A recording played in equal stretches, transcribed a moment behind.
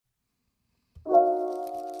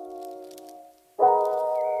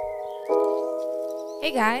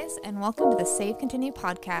Hey guys, and welcome to the Save Continue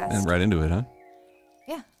podcast. And right into it, huh?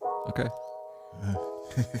 Yeah. Okay.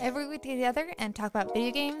 Every week together and talk about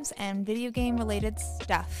video games and video game related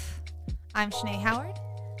stuff. I'm Shanae Howard.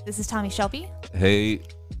 This is Tommy Shelby. Hey,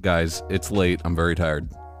 guys, it's late. I'm very tired.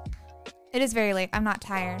 It is very late. I'm not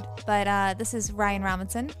tired, but this is Ryan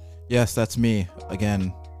Robinson. Yes, that's me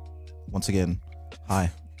again. Once again.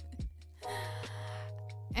 Hi.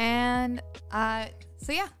 And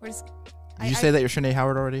so yeah, we're just. Did you say that you're Shanae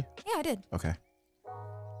Howard already? Yeah, I did. Okay.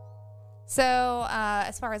 So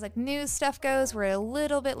as far as like news stuff goes, we're a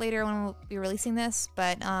little bit later when we'll be releasing this,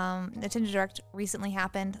 but Nintendo Direct recently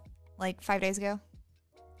happened like 5 days ago.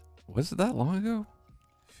 Was it that long ago?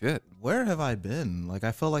 Shit. Where have I been? Like,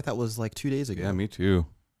 I felt like that was like 2 days ago. Yeah, me too.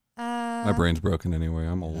 My brain's broken anyway.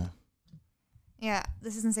 I'm old. Yeah,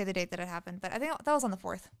 this doesn't say the date that it happened, but I think that was on the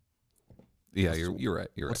 4th. Yeah, you're right.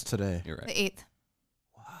 You're What's right. today? You're right. The 8th.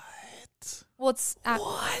 What?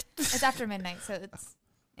 Well, it's after midnight, so it's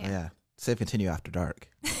Yeah. Save Continue after dark.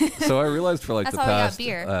 So I realized for like That's the how I got past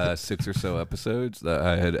beer. 6 or so episodes that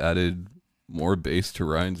I had added more bass to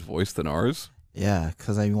Ryan's voice than ours. Yeah,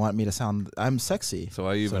 because I want me to sound. I'm sexy. So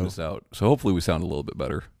I evened us out. So hopefully we sound a little bit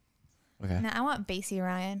better. Okay. No, I want bassy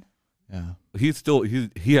Ryan. Yeah. He's still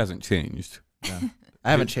he hasn't changed. Yeah.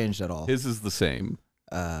 I haven't changed at all. His is the same.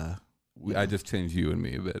 Yeah. I just changed you and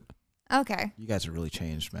me a bit. Okay. You guys are really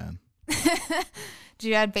changed, man. Did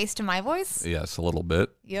you add bass to my voice? Yes, a little bit.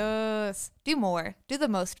 Yes. Do more. Do the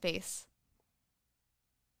most bass.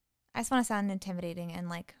 I just want to sound intimidating and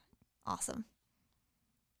like awesome.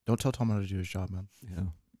 Don't tell Tom how to do his job, man. Yeah.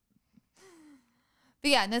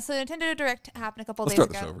 But yeah, no, so Nintendo Direct happened a couple Let's days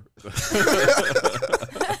start ago. this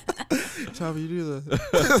over. Tom, you do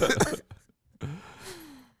this.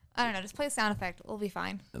 I don't know, just play a sound effect. We'll be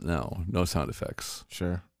fine. No sound effects.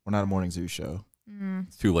 Sure. We're not a morning zoo show.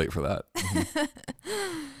 It's too late for that.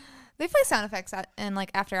 They play sound effects in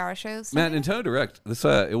like after hour shows. Man, Nintendo Direct. This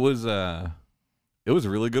it was a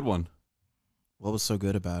really good one. What was so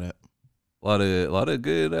good about it? A lot of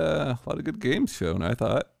good games shown, I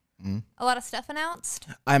thought. Mm. A lot of stuff announced.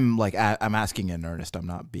 I'm asking in earnest. I'm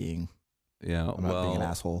not being Yeah, I'm not being an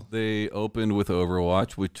asshole. They opened with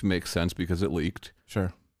Overwatch, which makes sense because it leaked.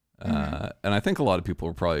 Sure. And I think a lot of people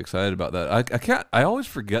were probably excited about that. I always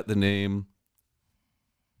forget the name.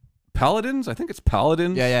 Paladins? I think it's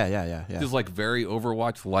Paladins. Yeah. It's like very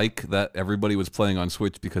Overwatch-like that everybody was playing on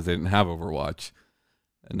Switch because they didn't have Overwatch.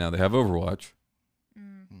 And now they have Overwatch.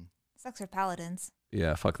 Sucks for Paladins.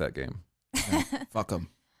 Yeah, fuck that game. Yeah. Fuck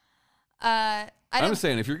them. I'm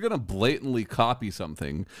saying, if you're going to blatantly copy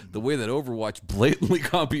something, the way that Overwatch blatantly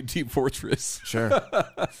copied Team Fortress. Sure.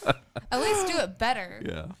 At least do it better.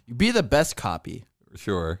 Yeah, You be the best copy.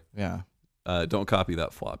 sure. Yeah. Don't copy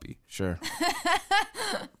that floppy. Sure.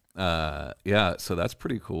 Yeah, so that's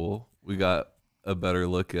pretty cool. We got a better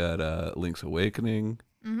look at Link's Awakening.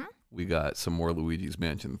 We got some more Luigi's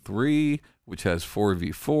Mansion 3, which has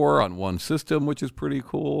 4v4 on one system, which is pretty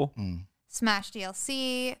cool. Smash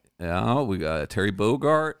DLC. Yeah, we got Terry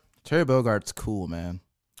Bogart. Terry Bogart's cool, man.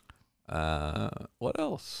 What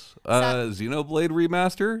else? Xenoblade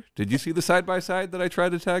Remaster. Did you see the side-by-side that I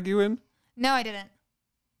tried to tag you in? No, I didn't.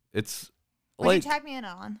 It's What like did you tag me in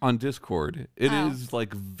on? on Discord. It Oh. is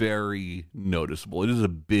like very noticeable. It is a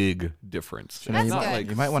big difference. That's It's not good. like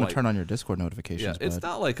You might want to slight- turn on your Discord notifications. Yeah, it's bud.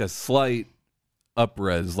 not like a slight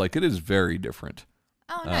upres. Like, it is very different.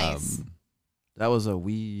 Oh, nice. That was a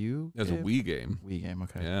Wii U? As a game? Wii game. Wii game,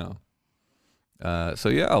 okay. Yeah. So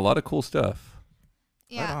yeah, a lot of cool stuff.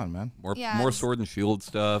 Yeah. Right on, man. More Yeah, more it's- Sword and Shield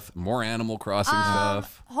stuff. More Animal Crossing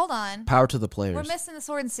stuff. Hold on. Power to the players. We're missing the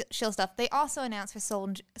Sword and Shield stuff. They also announced for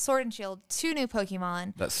Sword and Shield 2 new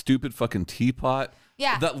Pokemon. That stupid fucking teapot.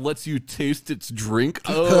 Yeah. That lets you taste its drink.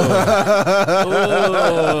 Oh,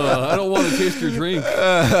 I don't want to taste your drink.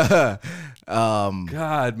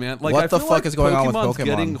 God, man. Like, What I the feel fuck like is going on with Pokemon's Pokemon?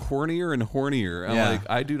 getting hornier and hornier. And Yeah. like,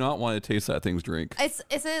 I do not want to taste that thing's drink. It's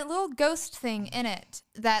a little ghost thing in it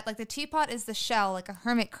that like the teapot is the shell, like a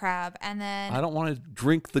hermit crab, and then I don't want to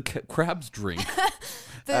drink the crab's drink.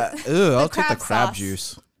 the, I'll take the crab sauce.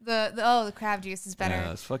 juice. The crab juice is better.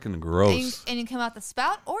 Yeah, it's fucking And gross. you can come out the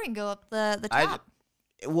spout, or you can go up the I, top.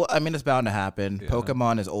 well, I mean, it's bound to happen. Yeah.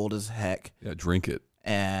 Pokemon is old as heck, Yeah, drink it.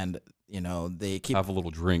 and they keep Have a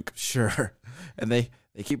little drink. sure, and they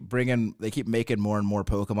keep making more and more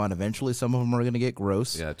Pokemon. Eventually, some of them are gonna get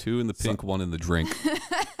gross, Yeah, 2 in the pink, 1 in the drink.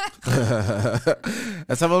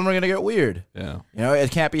 and some of them are gonna get weird. Yeah.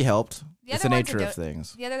 It can't be helped. The It's other the one's a nature of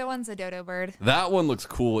things. The other one's a dodo bird. That one looks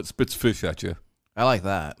cool. It spits fish at you. I like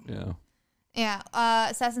that. Yeah. Yeah.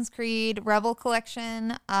 Assassin's Creed Rebel Collection.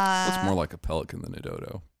 Looks more like a pelican than a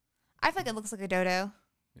dodo. I feel like it looks like a dodo.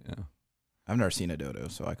 Yeah. I've never seen a dodo,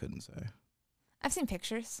 so I couldn't say. I've seen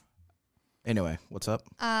pictures. Anyway, what's up?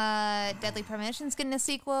 Deadly Premonition's getting a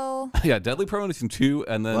sequel. Yeah, Deadly Premonition 2,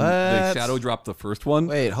 and then they What? shadow dropped the first one.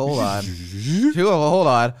 Wait, hold on.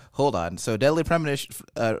 Hold on. So Deadly Premonition,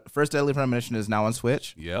 first Deadly Premonition is now on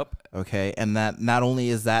Switch. Yep. Okay, and that not only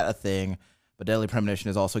is that a thing, but Deadly Premonition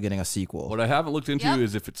is also getting a sequel. What I haven't looked into Yep.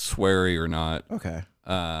 is if it's sweary or not. Okay.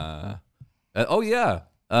 Oh yeah,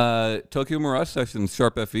 Tokyo Mirage Sessions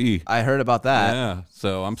Sharp FE. I heard about that. Yeah,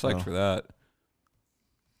 so I'm psyched So- for that.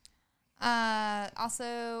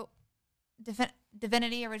 Also,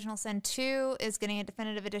 Divinity Original Sin 2 is getting a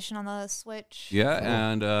definitive edition on the Switch. Yeah, Cool.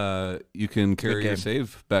 and you can carry your game.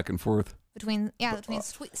 save back and forth. Between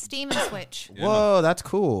Steam and Switch. Yeah. Whoa, that's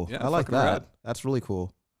cool. Yeah, I like fucking that. rad. That's really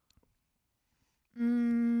cool.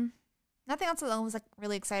 Nothing else that I was like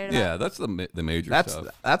really excited about. Yeah, that's the major That's stuff.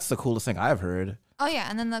 that's the coolest thing I've heard. Oh yeah,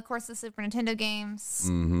 and then of course the Super Nintendo games.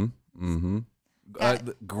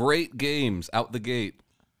 Got Great games out the gate,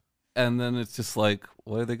 and then it's just like,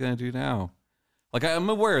 what are they going to do now? Like, I'm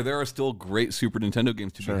aware there are still great Super Nintendo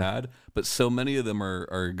games to Sure. be had, but so many of them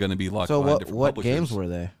are going to be locked So behind what different publishers. games were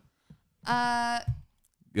they?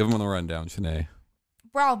 Give them the rundown, Shanae.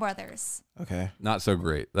 Brawl Brothers. Okay. Not so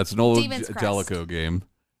great. That's an old Demon's Crest. Jellicoe game.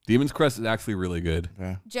 Demon's Crest is actually really good.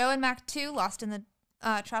 Okay. Joe and Mac 2, Lost in the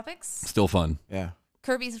Tropics. Still fun. Yeah.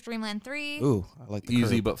 Kirby's Dream Land 3. Ooh, I like the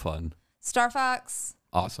Easy curve. but fun. Star Fox.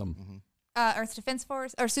 Awesome. Earth Defense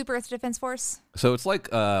Force or Super Earth Defense Force. So it's like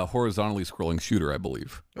a horizontally scrolling shooter, I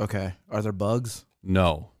believe. Okay. Are there bugs?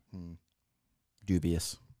 No.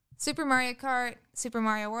 Dubious. Super Mario Kart, Super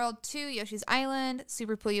Mario World 2, Yoshi's Island,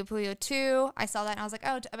 Super Puyo Puyo 2. I saw that and I was like,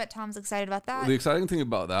 oh, I bet Tom's excited about that. The exciting thing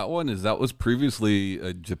about that one is that was previously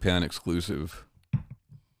a Japan exclusive.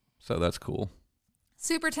 So that's cool.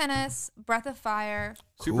 Super Tennis, Breath of Fire,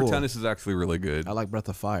 Super Cool. Tennis is actually really good. I like Breath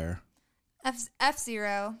of Fire.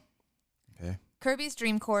 F-Zero, Okay. Kirby's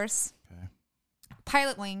Dream Course, Okay.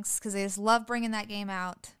 Pilot Wings, because they just love bringing that game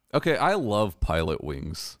out. Okay, I love Pilot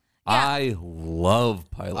Wings. Yeah. I love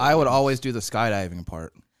Pilot I would Wings. always do the skydiving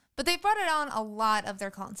part. But they brought it on a lot of their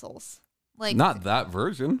consoles. Like Not that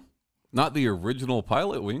version. Not the original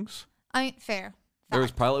Pilot Wings. I mean, fair. There was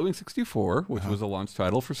Fact. Pilot Wings 64, which was a launch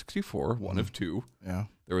title for 64, one of two. Yeah.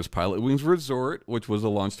 There was Pilot Wings Resort, which was a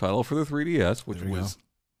launch title for the 3DS, which There you was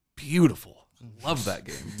beautiful. Love that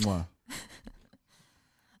game. Mwah.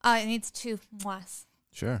 It needs two mois.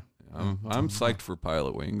 Sure. I'm psyched for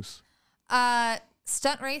Pilot Wings.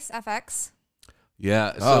 Stunt Race FX.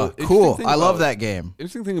 Yeah. So Oh, interesting cool. thing I love about- that game.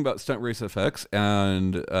 Interesting thing about Stunt Race FX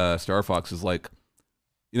and Star Fox is like,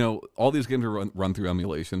 all these games are run through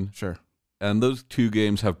emulation, Sure. and those two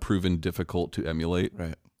games have proven difficult to emulate.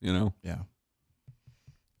 Right. Yeah.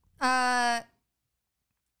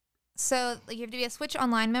 So like, you have to be a Switch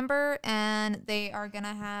Online member, and they are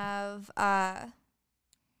gonna have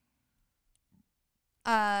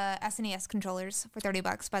SNES controllers for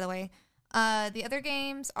 $30. By the way, the other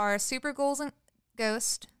games are Super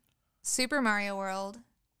Ghost, Super Mario World,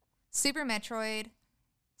 Super Metroid,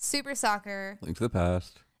 Super Soccer, Link to the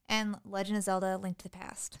Past. and Legend of Zelda: Link to the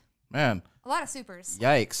Past. Man, A lot of supers.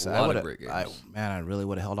 yikes. A lot of would've- great games. I really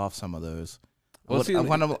would have held off some of those. Well, see, I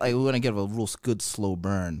want to give a real good slow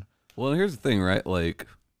burn. Well, here's the thing, right? Like,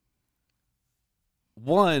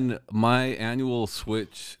 one, my annual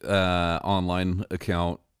Switch online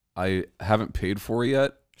account, I haven't paid for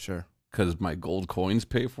yet Sure. because my gold coins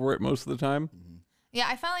pay for it most of the time. Yeah,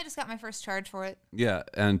 I finally just got my first charge for it. Yeah,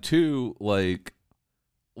 and two, like,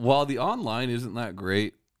 while the online isn't that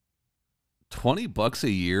great, $20 a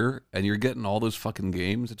year and you're getting all those fucking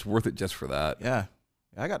games, it's worth it just for that. Yeah.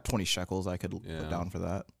 I got 20 shekels I could Yeah. put down for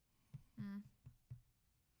that.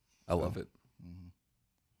 I love it.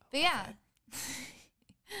 But yeah,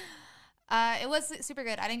 it was super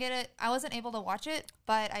good. I didn't get it. I wasn't able to watch it,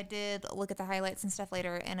 but I did look at the highlights and stuff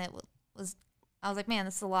later, and it was. I was like, man,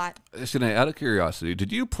 this is a lot. Shanae, out of curiosity,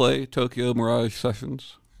 did you play Tokyo Mirage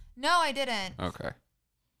Sessions? No, I didn't. Okay.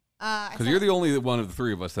 I Because you're the only one of the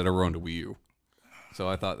three of us that ever owned a Wii U. So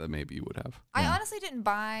I thought that maybe you would have. I honestly didn't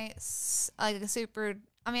buy like a super.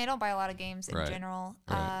 I mean, I don't buy a lot of games in Right. general.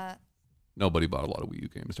 Right. Nobody bought a lot of Wii U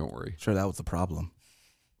games, don't worry. Sure, that was the problem.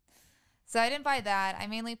 So I didn't buy that. I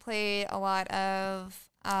mainly played a lot of.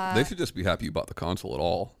 They should just be happy you bought the console at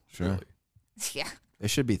all. Sure. Really. Yeah. They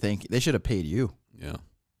should be They should have paid you. Yeah.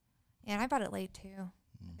 Yeah, and I bought it late too.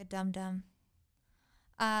 Like a dum-dum.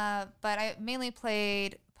 But I mainly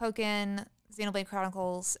played Pokken, Xenoblade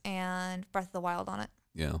Chronicles, and Breath of the Wild on it.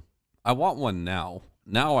 Yeah. I want one now.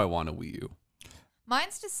 Now I want a Wii U.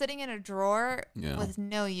 Mine's just sitting in a drawer Yeah. with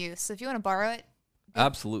no use. So if you want to borrow it,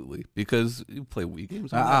 Absolutely, because you play Wii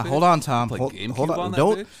games. On that Hold bitch. on, Tom. Play Hold GameCube on. on that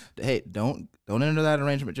Don't bitch? don't enter that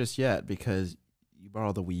arrangement just yet because you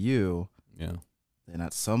borrowed the Wii U. Yeah. Then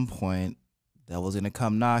at some point, Devil's gonna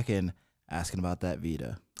come knocking, asking about that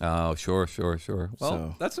Vita. Oh, sure. Well,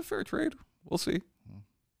 So- that's a fair trade. We'll see.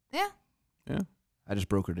 Yeah. I just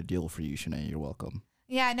brokered a deal for you, Shanae. You're welcome.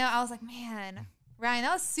 Yeah, no, I was like, man, Ryan,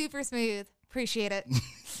 that was super smooth. Appreciate it.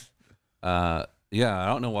 Yeah, I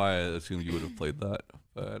don't know why I assumed you would have played that,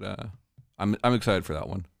 but I'm excited for that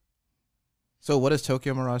one. So what is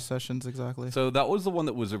Tokyo Mirage Sessions exactly? So that was the one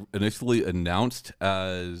that was initially announced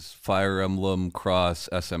as Fire Emblem Cross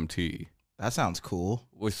SMT. That sounds cool.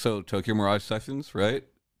 So Tokyo Mirage Sessions, right?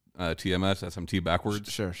 TMS, SMT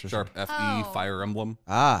backwards. Sure. Sharp FE, Oh. Fire Emblem.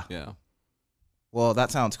 Ah, Yeah. well,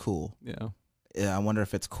 that sounds cool. Yeah. Yeah, I wonder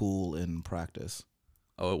if it's cool in practice.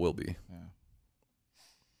 Oh, it will be. Yeah.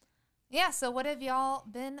 Yeah, so what have y'all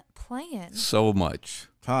been playing? So much.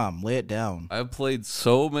 Tom, lay it down. I've played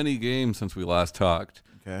so many games since we last talked.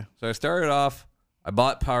 Okay. So I started off, I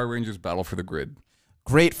bought Power Rangers Battle for the Grid.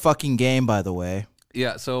 Great fucking game, by the way.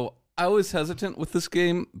 Yeah, so I was hesitant with this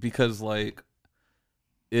game because, like,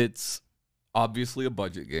 it's obviously a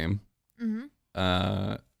budget game,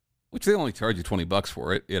 which they only charge you $20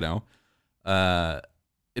 for it, you know.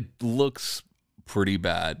 It looks pretty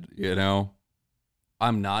bad, you know.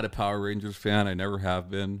 I'm not a Power Rangers fan. I never have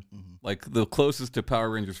been. Like, the closest to Power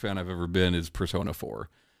Rangers fan I've ever been is Persona 4.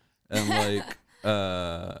 And, like,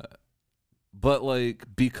 but, like,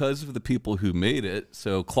 because of the people who made it,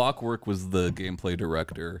 so Clockwork was the gameplay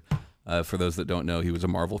director. For those that don't know, he was a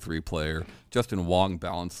Marvel 3 player. Justin Wong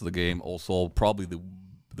balanced the game. Also, probably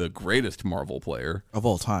the greatest Marvel player. Of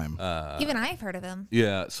all time. Even I've heard of him.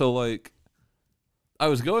 Yeah, so, like, I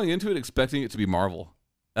was going into it expecting it to be Marvel.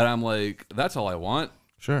 And I'm like, that's all I want.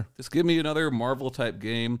 Sure. Just give me another Marvel-type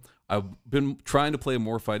game. I've been trying to play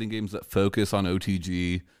more fighting games that focus on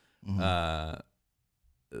OTG.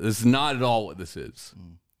 This is not at all what this is.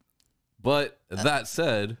 But that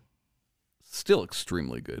said, still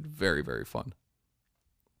extremely good. Very, very fun.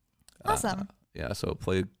 Awesome. Yeah, so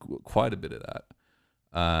played quite a bit of that.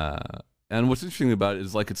 And what's interesting about it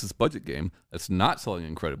is, like, it's this budget game that's not selling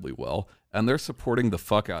incredibly well, and they're supporting the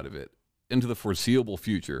fuck out of it into the foreseeable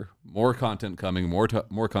future. More content coming, more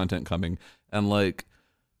content coming, and, like,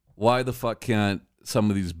 why the fuck can't some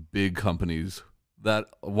of these big companies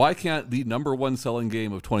why can't the number one selling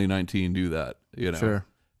game of 2019 do that? You know, Sure.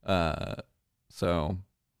 So,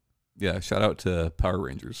 yeah, shout out to Power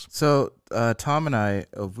Rangers. So Tom and I,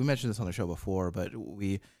 we mentioned this on the show before, but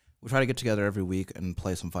we try to get together every week and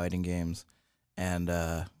play some fighting games. And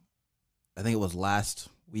I think it was last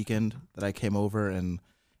weekend that I came over and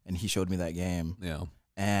he showed me that game. Yeah.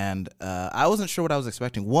 And I wasn't sure what I was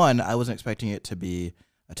expecting. One, I wasn't expecting it to be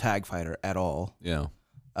a tag fighter at all. Yeah.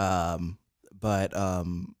 But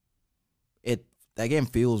that game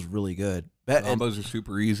feels really good. Combos are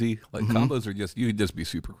super easy. Like, combos are you can just be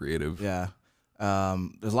super creative. Yeah.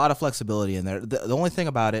 There's a lot of flexibility in there. The only thing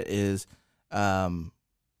about it is,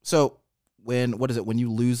 so when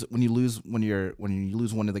you lose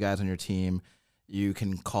one of the guys on your team, you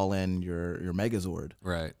can call in your Megazord.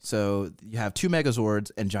 Right. So you have 2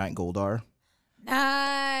 Megazords and Giant Goldar.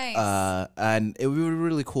 Nice. And it would be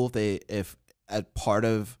really cool if as part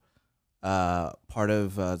of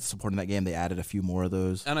supporting that game, they added a few more of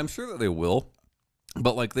those. And I'm sure that they will.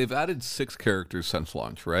 But, like, they've added 6 characters since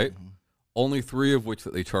launch, right? Only 3 of which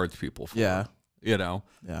that they charge people for. Yeah. You know?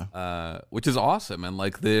 Yeah. Which is awesome. And,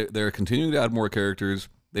 like, they're continuing to add more characters.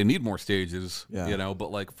 They need more stages, Yeah. you know, but,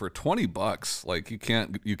 like, for $20, like, you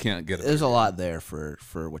can't get it. There's a lot there for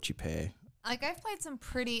what you pay. Like, I've played some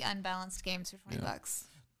pretty unbalanced games for $20.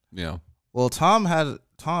 Yeah. Well, Tom has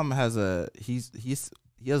a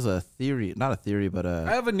theory, not a theory, but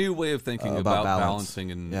I have a new way of thinking about balance. balancing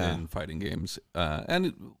in fighting games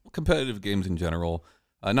and competitive games in general.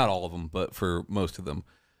 Not all of them, but for most of them.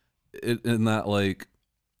 In that, like,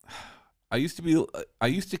 I used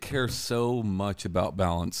to care so much about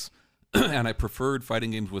balance, and I preferred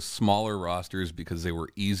fighting games with smaller rosters because they were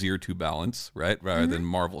easier to balance, right? Rather than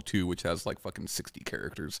Marvel 2, which has like fucking 60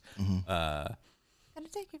 characters.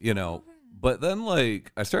 You know. But then,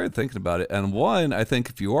 like, I started thinking about it, and one, I think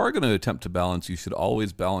if you are going to attempt to balance, you should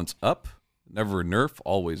always balance up, never nerf,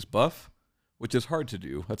 always buff, which is hard to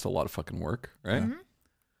do. That's a lot of fucking work, right?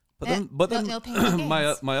 But then, no pain, no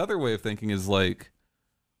gains. my other way of thinking is, like,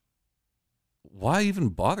 why even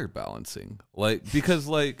bother balancing? Like, because,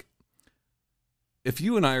 like, if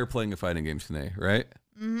you and I are playing a fighting game today, right?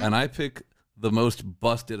 And I pick the most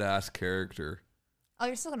busted ass character. Oh,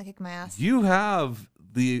 you're still gonna kick my ass. You have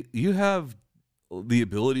the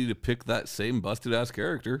ability to pick that same busted ass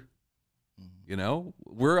character. You know,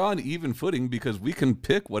 we're on even footing because we can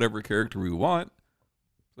pick whatever character we want.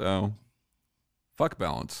 So, fuck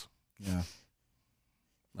balance. Yeah.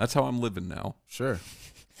 That's how I'm living now. Sure.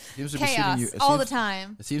 Seems to be Chaos suiting you, all the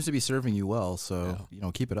time. It seems to be serving you well, so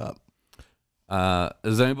keep it up.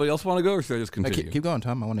 Does anybody else want to go, or should I just continue? Keep going,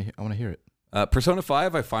 Tom. I want to hear it. Persona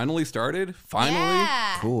 5, I finally started. Finally.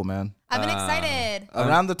 Yeah. Cool, man. I've been excited.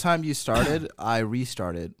 Around the time you started, I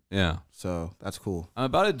restarted. Yeah. So that's cool. I'm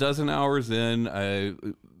about a dozen hours in. I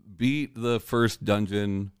beat the first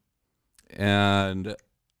dungeon, and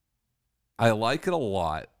I like it a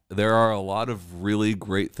lot. There are a lot of really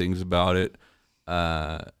great things about it.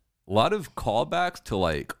 A lot of callbacks to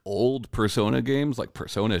like old Persona games, like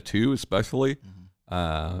Persona 2 especially.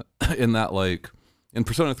 In that, like in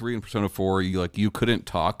Persona 3 and Persona 4, you couldn't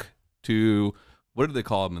talk to, what did they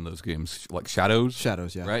call them in those games? Like shadows?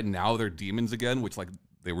 Shadows, yeah. Right? And now they're demons again, which like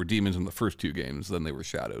they were demons in the first two games, then they were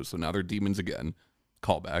shadows. So now they're demons again.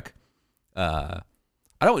 Callback.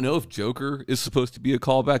 I don't know if Joker is supposed to be a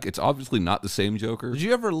callback. It's obviously not the same Joker. Did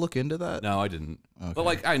you ever look into that? No, I didn't. Okay. But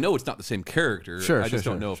like I know it's not the same character. Sure, I just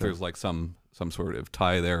don't know if there's like some sort of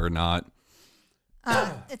tie there or not.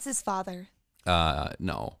 It's his father.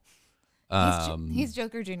 No. He's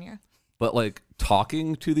Joker Jr. But like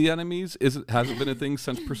talking to the enemies hasn't been a thing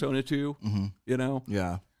since Persona 2, you know?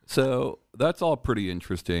 Yeah. So that's all pretty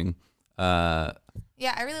interesting. Yeah,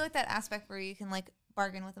 I really like that aspect where you can like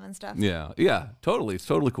bargain with them and stuff. Yeah, totally. It's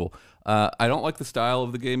totally cool. I don't like the style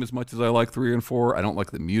of the game as much as I like 3 and 4. I don't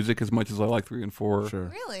like the music as much as I like 3 and 4. Sure.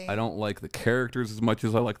 Really? I don't like the characters as much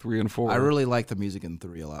as I like 3 and 4. I really like the music in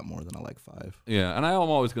 3 a lot more than I like 5. Yeah, and I am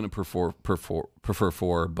always going to prefer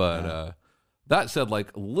 4, but that said,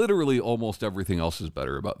 like literally almost everything else is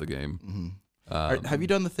better about the game. Have you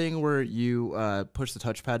done the thing where you push the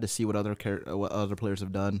touchpad to see what other players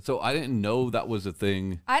have done? So I didn't know that was a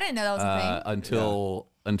thing. I didn't know that was a thing.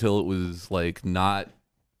 Until it was like not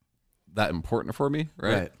that important for me,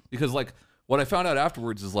 right? Because like what I found out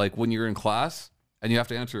afterwards is like when you're in class and you have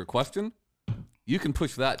to answer a question, you can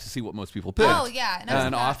push that to see what most people pick. Oh yeah,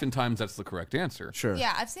 and oftentimes that's the correct answer. Sure.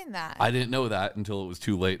 Yeah, I've seen that. I didn't know that until it was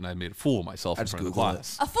too late and I made a fool of myself in front of the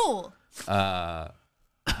class. A fool.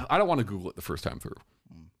 I don't want to Google it the first time through.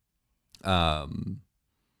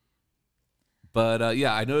 But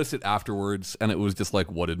yeah, I noticed it afterwards, and it was just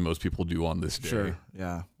like, what did most people do on this day? Sure.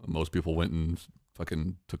 Yeah. Most people went and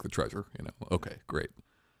fucking took the treasure. You know. Okay, great.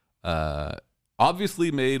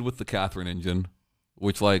 Obviously made with the Catherine engine,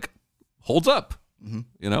 which like holds up.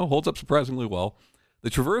 You know, holds up surprisingly well.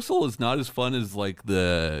 The traversal is not as fun as like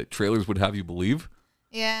the trailers would have you believe.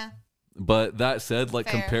 Yeah. But that said, like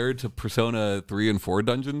Fair. compared to Persona 3 and 4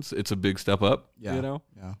 dungeons, it's a big step up. Yeah. You know?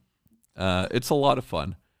 Yeah. It's a lot of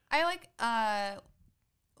fun. I like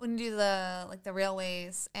when you do the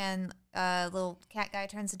railways and little cat guy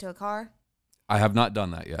turns into a car. I have not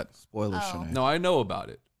done that yet. Spoilers, Oh. Shanae. No, I know about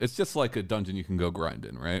it. It's just like a dungeon you can go grind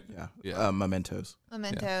in, right? Yeah. Yeah. Mementos.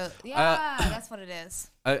 Memento. Yeah, that's what it is.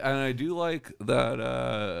 And I do like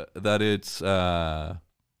that it's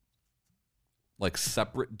like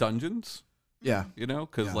separate dungeons. Yeah. You know,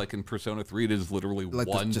 because Yeah. like in Persona 3, it is literally Like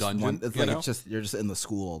one just dungeon. It's you like know? it's just you're just in the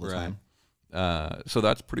school all the Right. time. So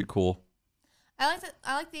that's pretty cool. I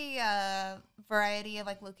like the variety of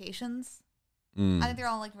like locations. Mm. I think they're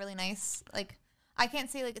all like really nice. Like I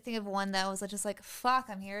can't say like think of one that was just like fuck,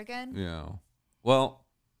 I'm here again. Yeah. Well,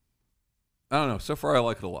 I don't know. So far, I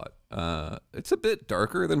like it a lot. It's a bit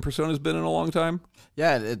darker than Persona's been in a long time.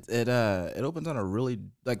 Yeah, it opens on a really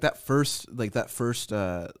that first villain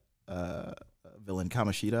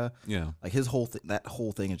Kamoshida. Yeah. Like that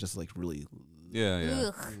whole thing is just like really.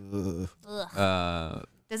 Yeah. Ugh. Ugh.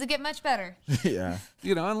 Does it get much better? Yeah.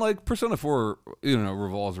 You know, and like Persona 4,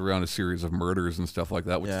 revolves around a series of murders and stuff like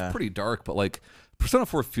that, which is pretty dark. But like Persona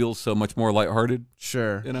 4 feels so much more lighthearted.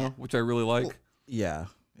 Sure. You know, which I really like. Yeah.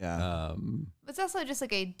 Yeah. It's also just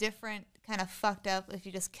like a different kind of fucked up if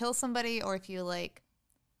you just kill somebody or if you like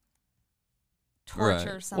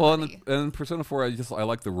torture Right. somebody. Well, and Persona 4, I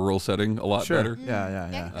like the rural setting a lot Sure. better. Yeah. Yeah,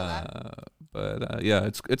 I can feel that. But yeah,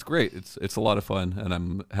 it's great. It's a lot of fun, and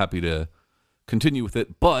I'm happy to continue with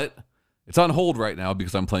it. But it's on hold right now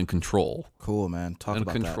because I'm playing Control. Cool, man. Talk And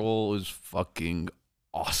about Control is fucking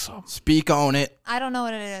awesome. that. Speak on it. I don't know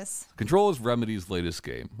what it is. Control is Remedy's latest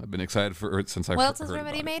game. I've been excited for it since I What heard else has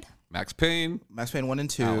Remedy about it. made? Max Payne, Max Payne 1 and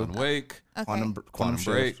 2. Alan Wake, Okay. Quantum Break.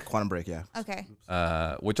 Break. Quantum Break. Yeah. Okay.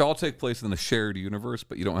 which all take place in the shared universe,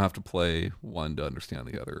 but you don't have to play one to understand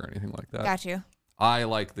the other or anything like that. Got you. I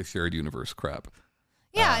like the shared universe crap.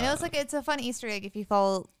 Yeah, I know it's a fun Easter egg if you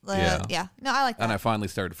follow. Yeah. No, I like that. And I finally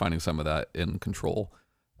started finding some of that in Control.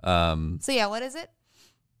 So yeah, what is it?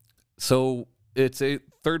 So it's a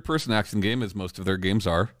third-person action game, as most of their games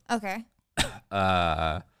are. Okay.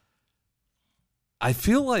 I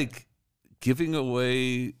feel like giving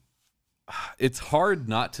away. It's hard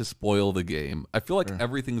not to spoil the game. I feel like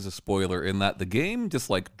everything's a spoiler in that the game just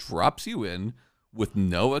like drops you in with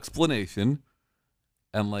no explanation,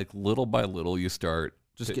 and like little by little you start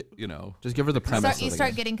Just just give her the premise. You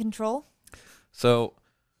start getting control. So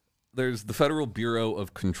there's the Federal Bureau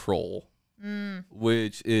of Control,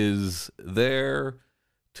 which is there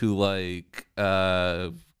to like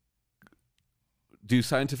do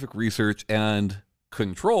scientific research and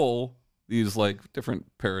control these like different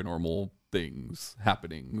paranormal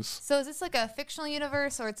happenings. So is this like a fictional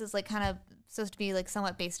universe, or is this like kind of supposed to be like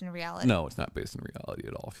somewhat based in reality? No, it's not based in reality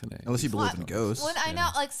at all, Sinead. Unless you believe in ghosts. When I know,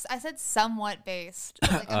 like I said, somewhat based.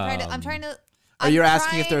 Like, I'm trying to. You're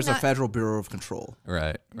asking if there's a Federal Bureau of Control.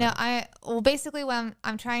 Right. No, basically when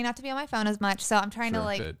I'm trying not to be on my phone as much, so I'm trying to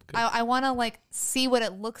like good. I want to like see what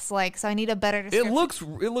it looks like, so I need a better description.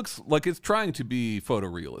 It looks like it's trying to be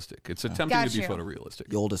photorealistic. It's attempting to be photorealistic.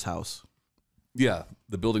 The Oldest House. Yeah,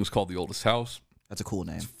 the building's called the Oldest House. That's a cool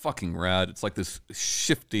name. It's fucking rad. It's like this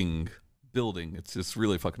shifting building. It's just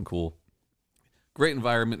really fucking cool. Great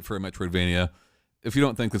environment for a Metroidvania. If you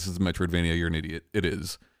don't think this is a Metroidvania, you're an idiot. It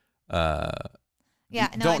is.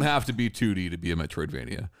 Don't have to be 2D to be a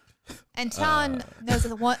Metroidvania. And Sean knows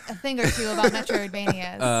a thing or two about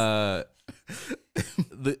Metroidvanias.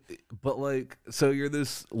 But like, so you're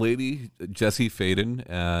this lady, Jessie Faden,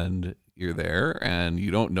 and you're there, and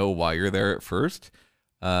you don't know why you're there at first.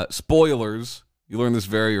 Spoilers. You learn this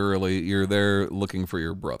very early. You're there looking for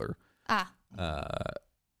your brother.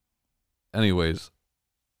 Anyways,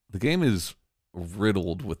 the game is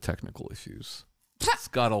riddled with technical issues. It's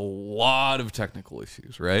got a lot of technical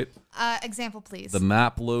issues, right? Example, please. The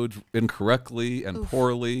map loads incorrectly and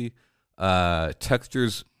poorly.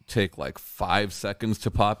 Textures take like 5 seconds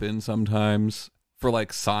to pop in sometimes for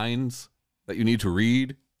like signs that you need to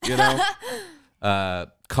read, you know?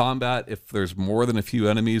 Combat, if there's more than a few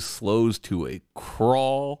enemies, slows to a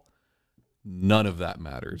crawl. None of that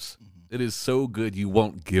matters. It is so good you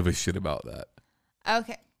won't give a shit about that.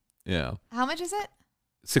 Okay. Yeah. How much is it?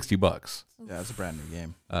 $60. Yeah, it's a brand new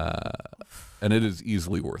game. And it is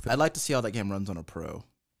easily worth it. I'd like to see how that game runs on a pro.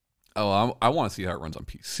 Oh, I want to see how it runs on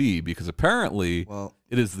PC because apparently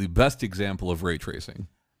it is the best example of ray tracing.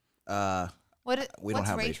 What's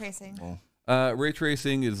ray tracing? Ray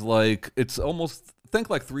tracing is like, it's almost, think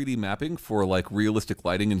like 3D mapping for like realistic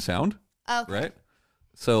lighting and sound. Okay. Right?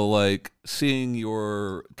 So like seeing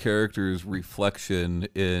your character's reflection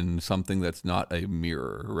in something that's not a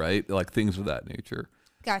mirror, right? Like things of that nature.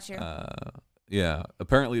 Gotcha. Yeah.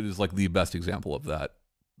 Apparently it is like the best example of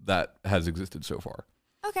that has existed so far.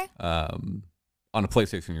 Okay. On a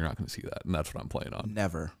PlayStation, you're not going to see that, and that's what I'm playing on.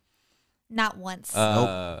 Never. Not once.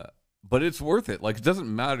 Nope. But it's worth it. Like, it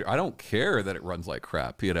doesn't matter. I don't care that it runs like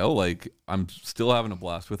crap, you know? Like, I'm still having a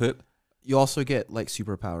blast with it. You also get, like,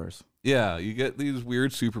 superpowers. Yeah, you get these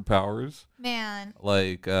weird superpowers. Man.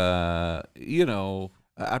 Like, you know...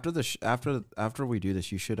 After we do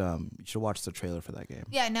this, you should watch the trailer for that game.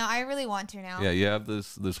 Yeah, no, I really want to now. Yeah, you have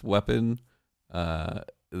this weapon,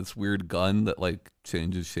 this weird gun that, like,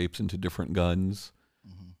 changes shapes into different guns.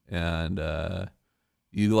 Mm-hmm. And,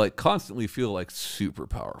 you like constantly feel like super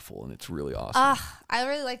powerful, and it's really awesome. I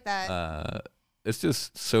really like that. It's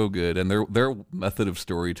just so good, and their method of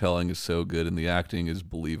storytelling is so good, and the acting is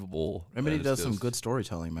believable. Remedy does some good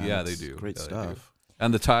storytelling, man. Yeah, they do. Great stuff.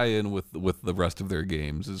 And the tie-in with the rest of their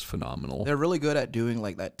games is phenomenal. They're really good at doing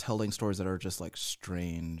like that, telling stories that are just like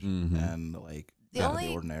strange and like out of the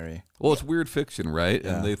ordinary. Well, it's weird fiction, right?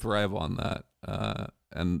 Yeah. And they thrive on that.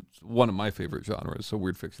 And one of my favorite genres, so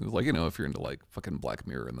weird fiction is like, you know, if you're into like fucking Black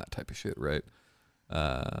Mirror and that type of shit, right?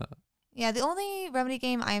 Yeah, the only Remedy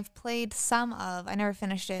game I've played some of, I never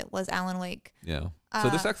finished it, was Alan Wake. Yeah. So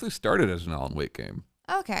this actually started as an Alan Wake game.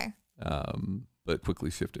 Okay. But quickly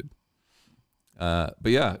shifted. But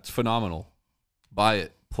yeah, it's phenomenal. Buy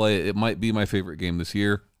it, play it. It might be my favorite game this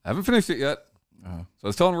year. I haven't finished it yet. So I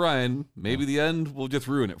was telling Ryan, maybe the end will just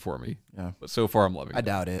ruin it for me. Yeah. But so far, I'm loving it. I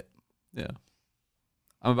doubt it. Yeah.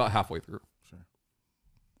 I'm about halfway through. Sure.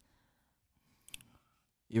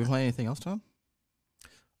 You been playing anything else, Tom?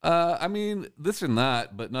 I mean, this and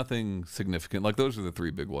that, but nothing significant. Like, those are the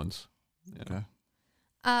 3 big ones. Yeah. Okay.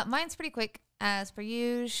 Mine's pretty quick, as per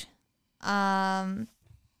usual.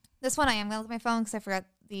 This one I am going to look at my phone because I forgot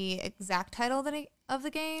the exact title of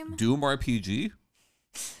the game. Doom RPG?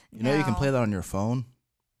 You know you can play that on your phone?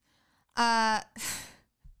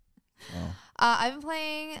 Oh. I've been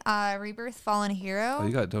playing Rebirth Fallen Hero. Oh,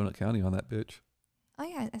 you got Donut County on that bitch. Oh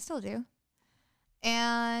yeah, I still do.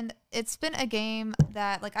 And it's been a game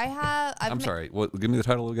that like I'm sorry. What? Give me the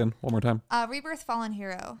title again one more time. Rebirth Fallen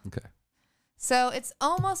Hero. Okay. So it's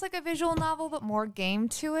almost like a visual novel, but more game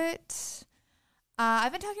to it.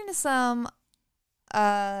 I've been talking to some,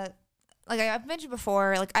 like I've mentioned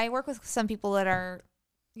before, like I work with some people that are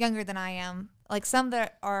younger than I am. Like some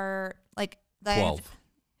that are like 12.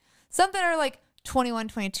 Some that are like 21,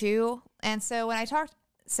 22. And so when I talked,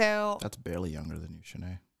 so That's barely younger than you,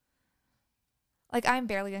 Shanae. like I'm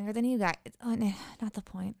barely younger than you guys. Oh, nah, not the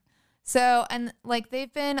point. So, and like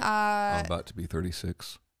they've been, I'm about to be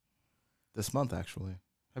 36 This month, actually.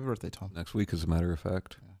 Happy birthday, Tom. next week, as a matter of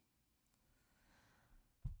fact.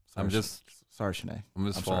 Sorry, I'm just Shanae. I'm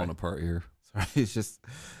I'm falling sorry. apart here. Sorry, it's just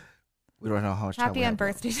we don't know how much time happy we on have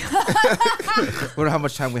left. birthday. We don't know how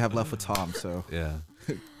much time we have left with Tom, so Yeah.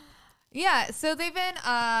 Yeah. So they've been,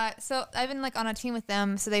 so I've been like on a team with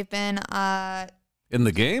them. So they've been, In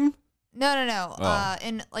the game? no, Oh.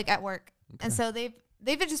 in like at work. And so they've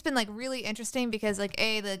just been like really interesting because like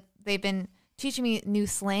they've been teaching me new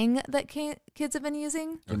slang that kids have been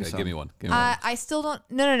using. Give me Okay, some. give me one. Give me one. I still don't.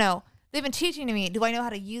 No. They've been teaching to me. Do I know how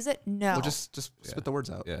to use it? No. well, just spit the words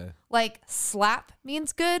out. Yeah. Like slap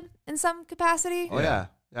means good in some capacity. Oh yeah,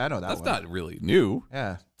 I know that That's one. not really new.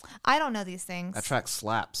 Yeah, I don't know these things. that track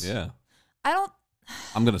slaps. Yeah. I don't.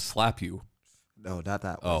 I'm going to slap you. No, not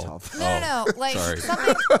that way, Oh. Tom. No. Like Sorry.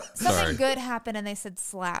 something Sorry. good happened and they said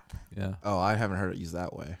slap. Yeah. Oh, I haven't heard it used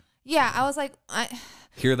that way. Yeah, I was like,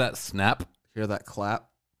 Hear that snap? Hear that clap?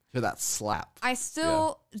 Hear that slap? I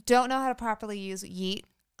still don't know how to properly use yeet.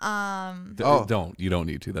 Don't. You don't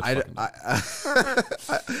need to. That's fucking...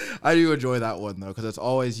 I do enjoy that one though because it's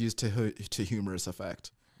always used to humorous effect.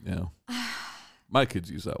 Yeah. My kids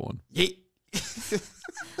use that one. Yeet.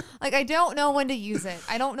 Like I don't know when to use it.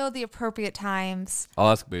 I don't know the appropriate times.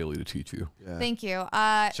 I'll ask Bailey to teach you. Yeah. Thank you.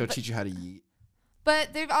 She'll teach you how to yeet.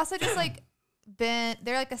 But they've also just like they're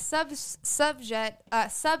like a subset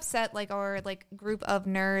like or like group of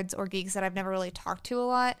nerds or geeks that I've never really talked to a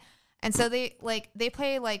lot. And so they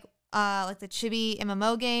play like the chibi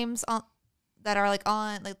MMO games that are like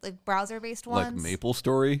on like browser based ones. Like Maple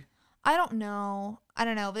Story? I don't know.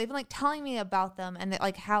 But they've been like telling me about them and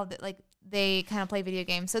like how they kind of play video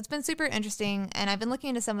games. So it's been super interesting and I've been looking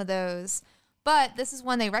into some of those. But this is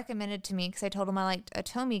one they recommended to me because I told them I liked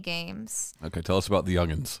Atomi games. Okay, tell us about the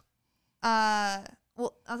youngins. Well,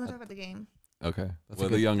 I was gonna talk about the game. Okay. That's What a are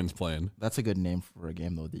the good- youngins playing? That's a good name for a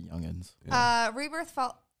game though. The Youngins. Yeah.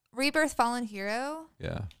 Rebirth Fallen Hero.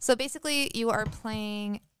 Yeah. So basically, you are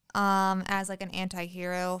playing as like an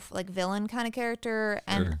anti-hero, like villain kind of character,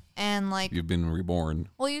 Sure. and like You've been reborn.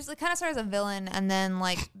 well, you usually kind of start as a villain and then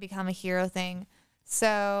like become a hero thing.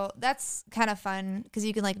 So that's kind of fun because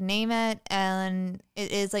you can like name it, and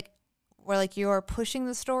it is like where like you're pushing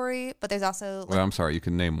the story, but there's also like, Well, I'm sorry. You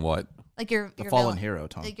can name what? like your The your Fallen villain, Hero,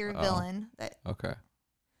 Tom. like your Oh. villain. That Okay.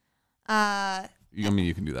 uh I mean,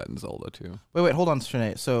 you can do that in Zelda too. Wait, hold on,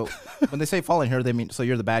 Shanae. So when they say Fallen Hero, they mean so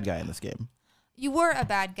you're the bad guy in this game. you were a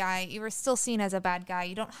bad guy. You were still seen as a bad guy.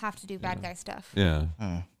 You don't have to do bad guy stuff. Yeah.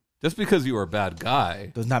 Just because you are a bad guy.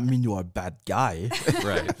 Does not mean you are a bad guy.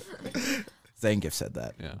 Right. Zangief said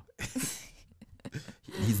that. Yeah.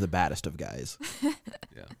 He's the baddest of guys.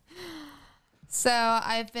 Yeah. So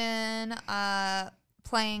I've been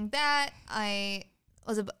playing that. I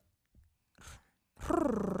was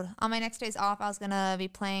on my next days off. I was gonna be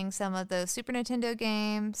playing some of the Super Nintendo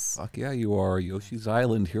games. Fuck yeah, you are. Yoshi's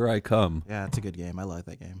Island, here I come. Yeah, it's a good game. I like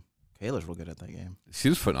that game. Kayla's real good at that game.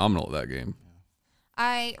 She's phenomenal at that game.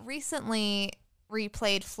 I recently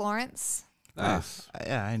replayed Florence. Nice.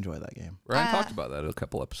 Yeah, I enjoy that game. Ryan talked about that a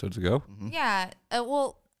couple episodes ago. Yeah.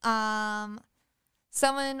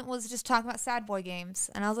 Someone was just talking about sad boy games,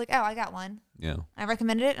 and I was like, oh, I got one. Yeah. I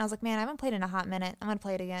recommended it, and I was like, man, I haven't played in a hot minute. I'm gonna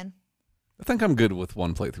play it again. I think I'm good with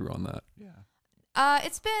one playthrough on that. Yeah.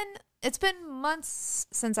 It's been months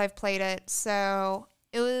since I've played it, so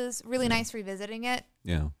it was really nice revisiting it.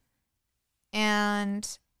 Yeah. And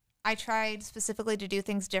I tried specifically to do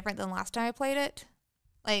things different than last time I played it,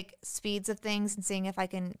 like speeds of things and seeing if I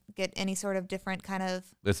can get any sort of different kind of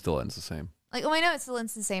It still ends the same. like. Oh, I know it still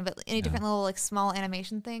ends the same, but any different little like small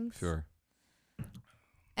animation things. Sure.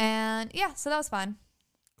 And yeah, so that was fun.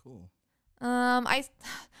 Cool. I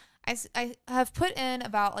have put in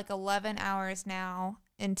about like 11 hours now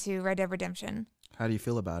into Red Dead Redemption. How do you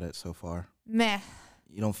feel about it so far? Meh.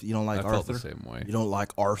 You don't like I felt Arthur? the same way. You don't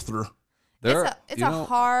like Arthur? It's a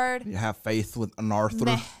hard You have faith with an Arthur?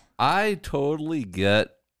 meh. I totally get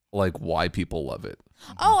like why people love it.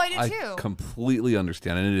 Oh, I I did too. completely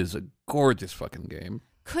understand, and it is a gorgeous fucking game.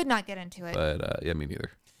 Could not get into it. But yeah, me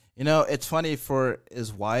neither. You know, it's funny, for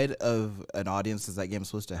as wide of an audience as that game's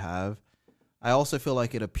supposed to have, I also feel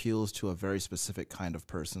like it appeals to a very specific kind of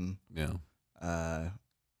person. Yeah.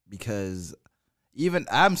 Because even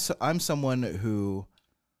I'm someone who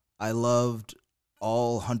I loved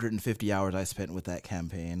all 150 hours I spent with that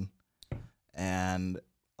campaign, and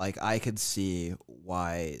like I could see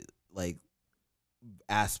why like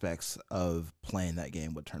aspects of playing that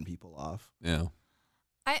game would turn people off. Yeah.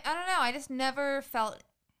 I don't know. I just never felt.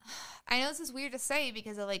 I know this is weird to say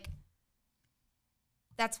because of like.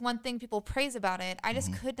 That's one thing people praise about it. I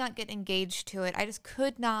just could not get engaged to it. I just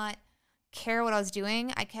could not care what I was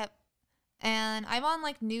doing. And I'm on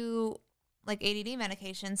like new like ADD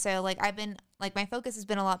medication, so like I've been like my focus has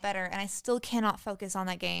been a lot better, and I still cannot focus on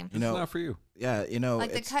that game. You know, It's not for you. yeah, you know,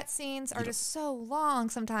 Like the cutscenes are just so long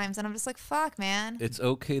sometimes, and I'm just like, fuck, man. It's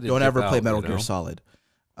okay to don't dip ever play out, Metal you Gear know? Solid.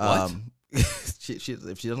 What?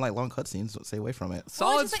 If she doesn't like long cutscenes, stay away from it.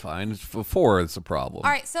 Solid's like- fine. It's for 4, it's a problem. All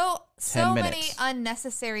right, so 10 many minutes.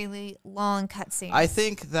 unnecessarily long cutscenes. I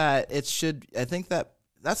think that it should. I think that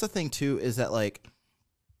that's the thing too. Is that like,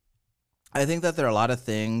 I think that there are a lot of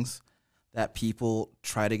things that people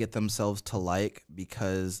try to get themselves to like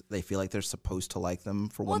because they feel like they're supposed to like them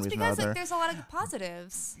for well, one it's reason or because other. like there's a lot of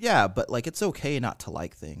positives. Yeah, but like it's okay not to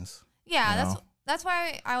like things. Yeah, You know? that's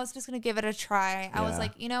why I was just gonna give it a try. I was Yeah.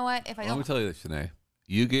 like, you know what? If I Let me don't, tell you this, Shanae.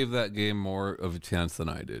 You gave that game more of a chance than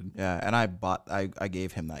I did. Yeah, and I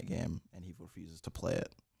gave him that game and he refuses to play it.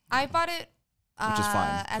 I bought it Which is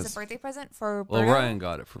fine, as 'cause- a birthday present for Well, Berto. Ryan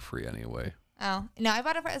got it for free anyway. Oh no, I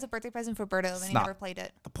bought it as a birthday present for Berto, It's and he not- never played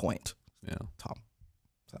it. The point, Yeah. Tom.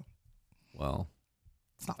 Well,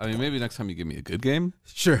 It's not. I mean, maybe next time you give me a good game.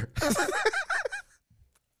 Sure.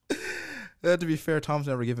 To be fair, Tom's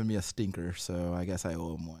never given me a stinker, so I guess I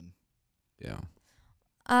owe him one. Yeah.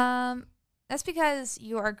 That's because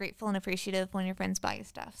you are grateful and appreciative when your friends buy you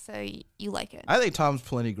stuff, so you like it. I think Tom's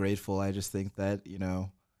plenty grateful. I just think that, you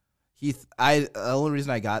know, the only reason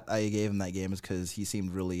I gave him that game is because he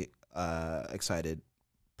seemed really excited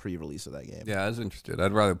pre-release of that game. Yeah, I was interested.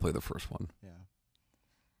 I'd rather play the first one. Yeah.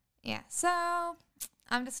 Yeah, so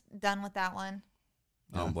I'm just done with that one.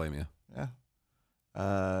 I don't blame you. Yeah.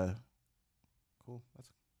 Cool.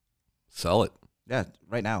 Sell it Yeah,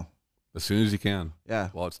 right now. as soon as you can. Yeah.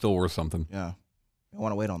 While it's still worth something. Yeah. I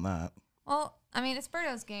want to wait on that. Well, I mean, it's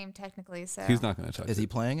Berto's game technically, so He's not going to touch Is it. he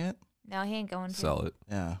playing it? no, he ain't going to. Sell it.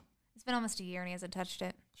 Yeah. It's been almost a year and he hasn't touched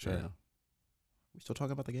it. Sure. Yeah. We still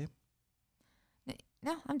talking about the game?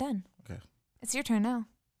 No, I'm done. Okay. It's your turn now.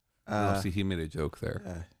 Oh, see, he made a joke there.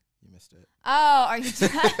 Yeah, you missed it. Oh, are you done?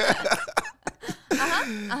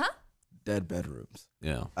 uh-huh. Dead bedrooms.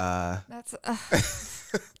 Yeah. That's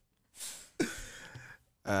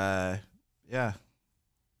Yeah.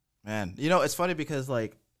 Man, you know, it's funny because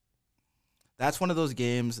like that's one of those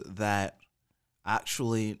games that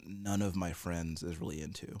actually none of my friends is really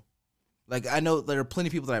into. Like I know there are plenty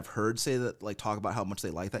of people that I've heard say that like talk about how much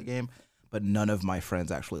they like that game, but none of my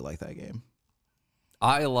friends actually like that game.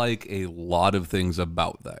 I like a lot of things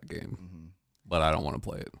about that game, but I don't want to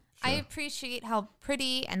play it. I appreciate how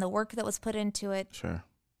pretty and the work that was put into it. Sure.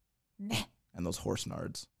 Meh. And those horse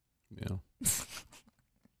nards. Yeah. Those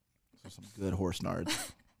are some good horse nards.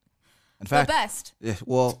 In The fact, best. yeah,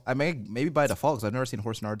 well, I may maybe by default because I've never seen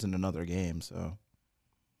horse nards in another game. So,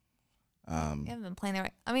 You haven't been playing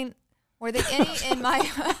there. I mean, were there any in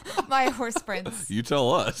my my horse prints? You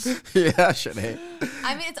tell us. yeah, Shanae.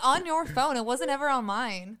 I mean, it's on your phone. It wasn't ever on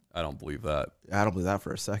mine. I don't believe that. I don't believe that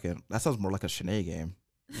for a second. That sounds more like a Shanae game.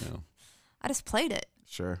 Yeah. I just played it,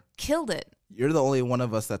 Sure. killed it. You're the only one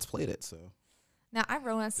of us that's played it, so Now I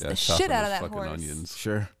romanced Yeah, the chopping shit out of those that fucking horse. onions.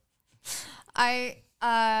 sure. I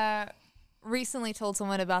recently told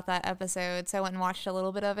someone about that episode, so I went and watched a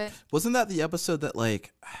little bit of it. Wasn't that the episode that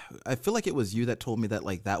like I feel like it was you that told me that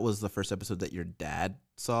like that was the first episode that your dad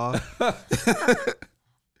saw?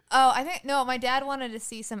 Oh, I think no. My dad wanted to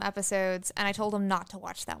see some episodes, and I told him not to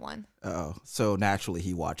watch that one. Oh, so naturally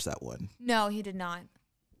he watched that one. No, he did not.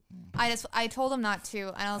 I told him not to,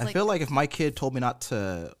 and I was I like, feel like if my kid told me not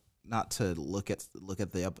to look at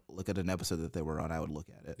an episode that they were on, I would look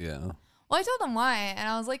at it. Yeah. well, I told him why, and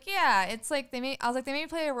I was like, yeah, it's like they made me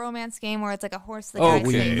play a romance game where it's like a horse that Okay. guy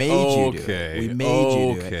We saves. made you do it. Okay. We made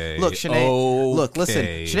you do Okay. it. Look, Shanae. Look, listen,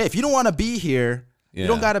 Okay. Shanae. If you don't want to be here, you Yeah.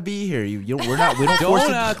 don't got to be here. We don't force Don't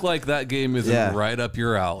you. act like that game isn't Yeah. right up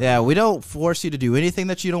your alley. Yeah, we don't force you to do anything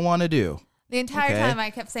that you don't want to do. The entire Okay. time I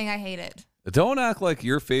kept saying I hate it. Don't act like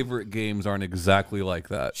your favorite games aren't exactly like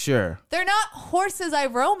that. Sure. They're not horses I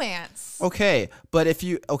romance. Okay, but if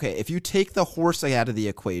you take the horse out of the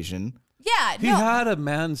equation, Yeah, He no. had a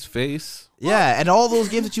man's face. yeah, and all those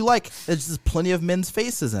games that you like, there's just plenty of men's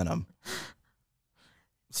faces in them.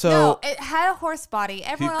 So No, it had a horse body.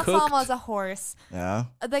 Everyone else saw him cooked. as a horse. yeah,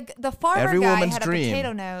 The farmer Every guy woman's had dream. a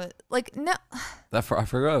potato nose. Like, no. I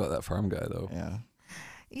forgot about that farm guy though. yeah,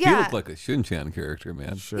 He Yeah. looked like a Shin-Chan character,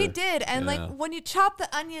 man. sure. He did. And, Yeah. like, when you chop the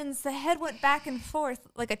onions, the head went back and forth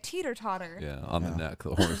like a teeter-totter. Yeah, on the neck.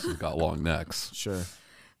 The horses got long necks. Sure.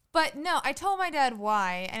 But, no, I told my dad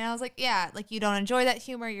why. And I was like, yeah, like, you don't enjoy that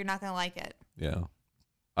humor. You're not going to like it. Yeah,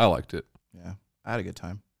 I liked it. Yeah, I had a good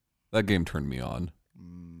time. That game turned me on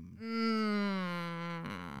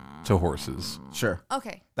to horses. Sure,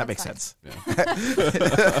 Okay. that that's makes fine. sense.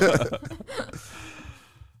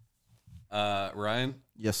 Ryan,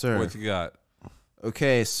 Yes, sir. what you got?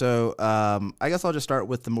 Okay, so I guess I'll just start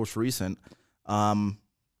with the most recent.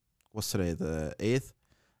 What's today? The 8th.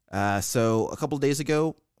 So a couple of days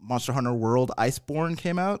ago, Monster Hunter World Iceborne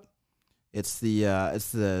came out. It's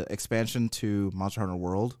the expansion to Monster Hunter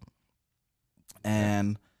World,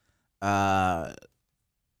 and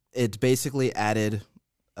it's basically added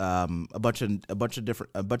a bunch of new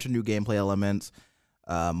gameplay elements,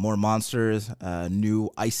 more monsters, new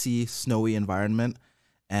icy, snowy environment,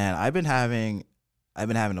 and I've been having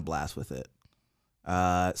a blast with it.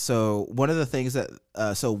 So one thing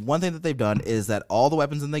that they've done is that all the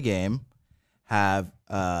weapons in the game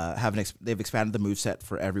they've expanded the moveset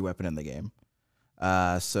for every weapon in the game.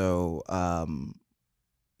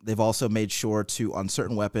 They've also made sure to, on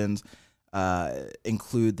certain weapons,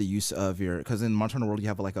 include the use of because in Monster Hunter World you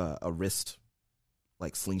have like a wrist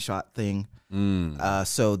like slingshot thing.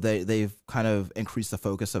 So they've kind of increased the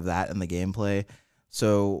focus of that in the gameplay.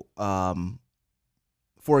 So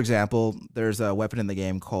for example, there's a weapon in the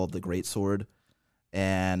game called the Great Sword,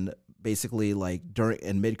 and basically like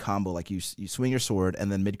in mid combo, like you swing your sword,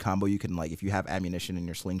 and then mid combo you can, like, if you have ammunition in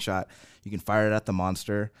your slingshot, you can fire it at the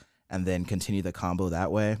monster and then continue the combo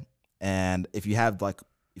that way. And if you have the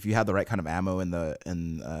right kind of ammo in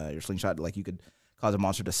your slingshot, like, you could cause a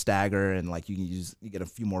monster to stagger, and like you get a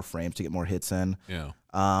few more frames to get more hits in. Yeah.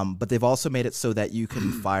 But they've also made it so that you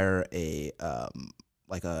can fire a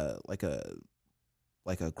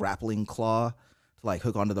grappling claw to like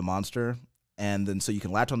hook onto the monster, and then so you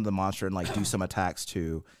can latch onto the monster and like do some attacks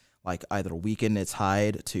to like either weaken its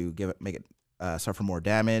hide to make it suffer more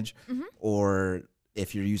damage, or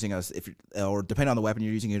if you're using or depending on the weapon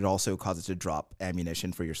you're using, it also causes it to drop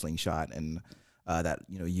ammunition for your slingshot, and that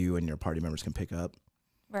you and your party members can pick up.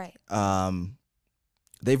 Right.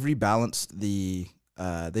 They've rebalanced the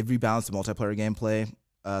multiplayer gameplay.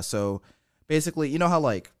 So basically, you know how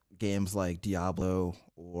like games like Diablo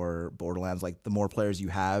or Borderlands, like the more players you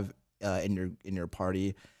have in your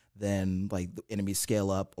party, then like the enemies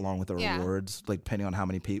scale up along with the rewards, like depending on how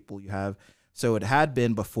many people you have. So it had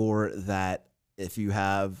been before that if you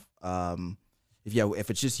have if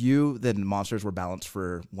it's just you, then monsters were balanced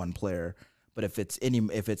for one player. But if it's any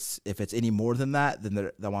more than that,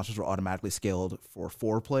 then the monsters were automatically scaled for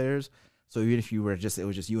 4 players. So even if it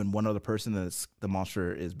was just you and one other person, then the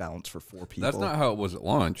monster is balanced for 4 people. That's not how it was at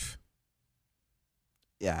launch.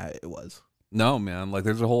 Yeah, it was. No, man. Like,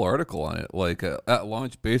 there's a whole article on it. Like, at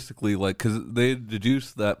launch, basically, like, because they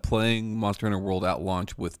deduced that playing Monster Hunter World at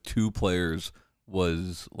launch with 2 players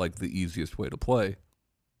was, like, the easiest way to play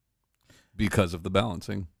because of the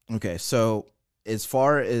balancing. Okay, so as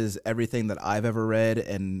far as everything that I've ever read,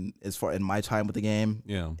 and as far in my time with the game,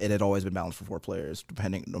 Yeah. it had always been balanced for 4 players,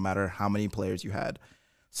 no matter how many players you had.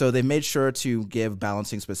 So they made sure to give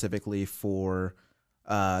balancing specifically for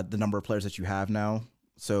the number of players that you have now.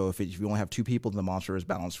 So if you only have 2 people, then the monster is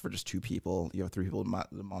balanced for just 2 people. You have 3 people,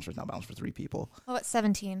 the monster is now balanced for 3 people. What about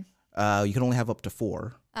 17? You can only have up to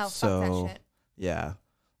 4. Oh, so, fuck that shit. Yeah.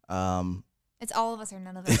 It's all of us or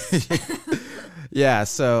none of us. Yeah.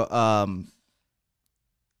 So,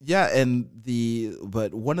 yeah,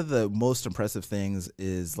 but one of the most impressive things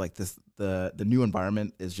is like the new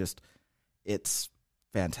environment is just, it's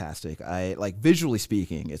fantastic. I like, visually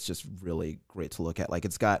speaking, it's just really great to look at. Like,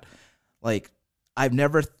 it's got like, I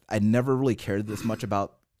never really cared this much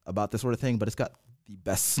about this sort of thing, but it's got the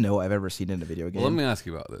best snow I've ever seen in a video game. Well, let me ask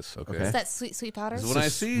you about this, okay? Okay. It's that sweet, sweet powder. 'Cause when I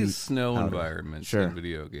It's see sweet snow powder. environments Sure. in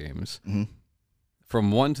video games, Mhm.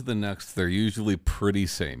 from one to the next, they're usually pretty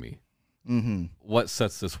samey. Mm-hmm. What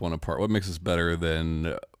sets this one apart? What makes this better than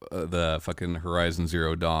the fucking Horizon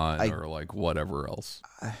Zero Dawn or like whatever else?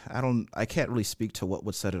 I can't really speak to what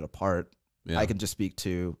would set it apart. Yeah. I can just speak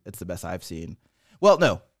to it's the best I've seen. Well,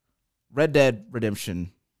 no. Red Dead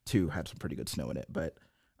Redemption 2 had some pretty good snow in it, but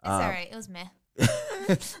It's all right. It was meh.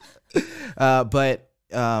 but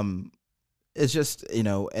it's just, you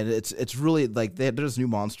know, and it's really like there's a new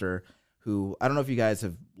monster who I don't know if you guys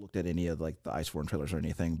have looked at any of like the Iceborne trailers or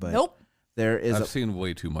anything, but Nope. there is I've seen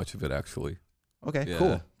way too much of it, actually. okay, Yeah.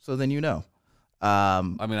 cool. So then you know. I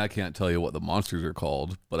mean, I can't tell you what the monsters are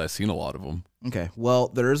called, but I've seen a lot of them. Okay, well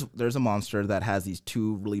there's a monster that has these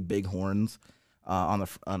 2 really big horns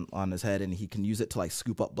on his head, and he can use it to like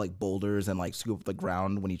scoop up like boulders and like scoop up the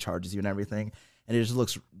ground when he charges you and everything, and it just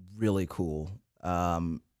looks really cool.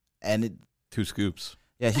 And it 2 scoops.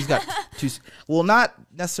 yeah, he's got 2. Well, not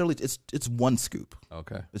necessarily. It's 1 scoop.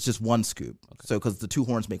 Okay. It's just 1 scoop. Okay. So because the 2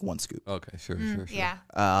 horns make 1 scoop. Okay. Sure. Sure. Yeah.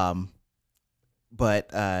 But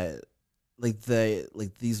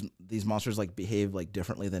these monsters like behave like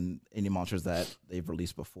differently than any monsters that they've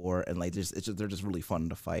released before, and like they're just really fun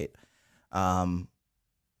to fight. You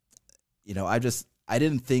know, I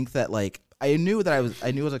didn't think that like I knew I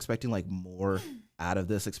was expecting like more out of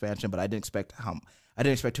this expansion, but I didn't expect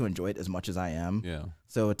to enjoy it as much as I am. Yeah.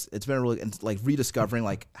 So it's been really, and like rediscovering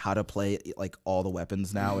like how to play like all the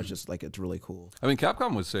weapons now is just like it's really cool. I mean,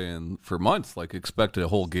 Capcom was saying for months, like, expect a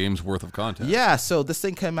whole game's worth of content. Yeah, so this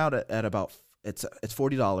thing came out at about it's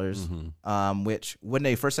 $40. Which when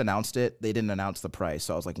they first announced it, they didn't announce the price,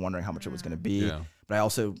 so I was like wondering how much it was going to be. Yeah. But I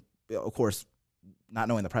also, of course, not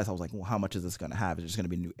knowing the price, I was like, well, how much is this going to have? It's just going to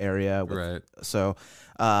be a new area, Right. So,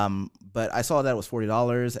 but I saw that it was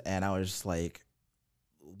 $40, and I was just like,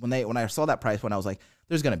 when I saw that price point, I was like,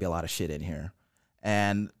 there's going to be a lot of shit in here,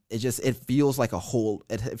 and it feels like a whole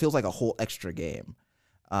extra game,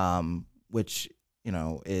 which you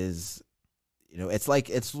know is, you know,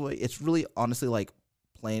 it's really honestly like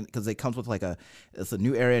playing, because it comes with like it's a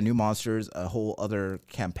new area, new monsters, a whole other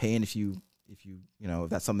campaign if you know, if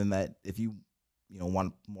that's something that if you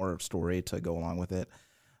want more story to go along with it.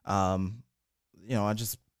 You know, I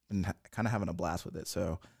just been kind of having a blast with it.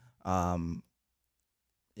 So,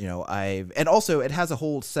 you know, and also it has a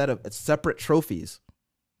whole set of separate trophies.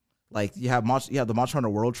 Like you have the Monster Hunter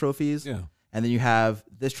World trophies, Yeah. and then you have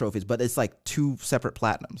this trophies, but it's like 2 separate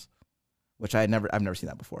platinums, which I've never seen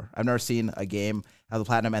that before. I've never seen a game have a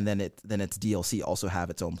platinum and then its DLC also have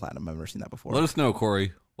its own platinum. I've never seen that before. Let us know,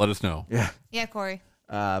 Corey. Let us know. Yeah. Yeah, Corey.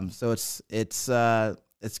 So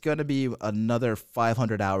it's going to be another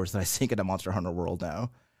 500 hours that I sink into Monster Hunter World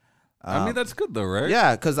now. I mean, that's good though, right?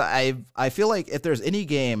 Yeah, because I feel like if there's any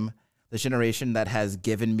game this generation that has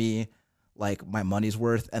given me like my money's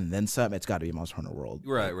worth and then some, it's got to be Monster Hunter World.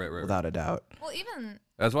 Right. Without a doubt. Well, even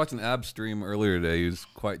I was watching Ab's stream earlier today. He was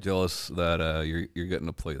quite jealous that you're getting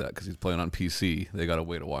to play that because he's playing on PC. They got to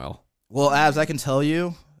wait a while. Well, Abs, I can tell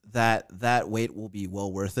you that wait will be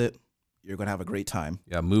well worth it. You're going to have a great time.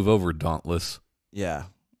 Yeah, move over, Dauntless. Yeah.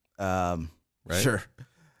 Right? Sure.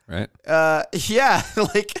 Right? Yeah,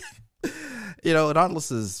 like, you know,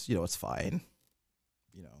 Dauntless is, you know, it's fine.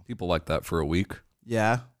 You know. People like that for a week.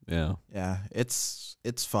 Yeah. Yeah. Yeah. It's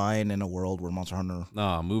fine in a world where Monster Hunter.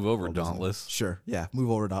 Nah, move over, World doesn't- Dauntless. Sure. Yeah.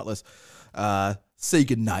 Move over, Dauntless. Say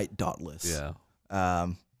goodnight, Dauntless. Yeah.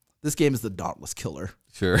 This game is the Dauntless killer.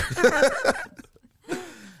 Sure.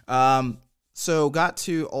 So got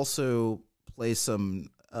to also play some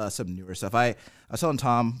newer stuff. I was telling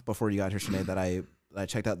Tom before you got here, Sinead, that I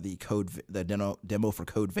checked out the demo for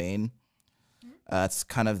Code Vein. It's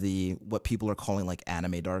kind of what people are calling like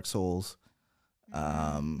anime Dark Souls.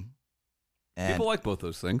 And People like both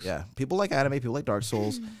those things. yeah, people like anime, people like Dark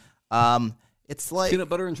Souls. It's like Peanut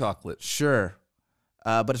butter and chocolate. sure,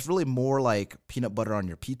 but it's really more like peanut butter on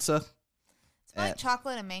your pizza. it's more like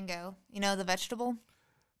chocolate and mango. You know, the vegetable.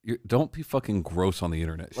 Don't be fucking gross on the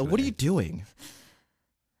internet. What are you doing?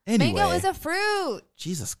 Anyway, Mango is a fruit.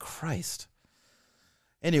 Jesus Christ.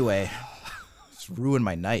 Anyway, it's ruined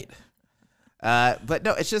my night. But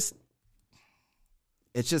no, it's just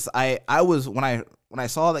I was when I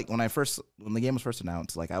saw like when the game was first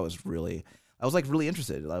announced, like I was really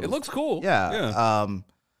interested. It looks cool. Yeah.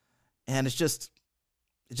 And it just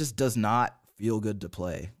does not feel good to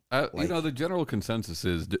play. You know, the general consensus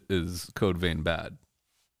is Code Vein bad.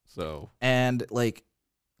 So, And like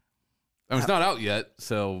I mean, it's not out yet,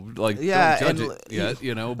 so like, Yeah, don't judge and, it yet,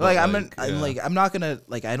 you know. But like yeah. I'm not gonna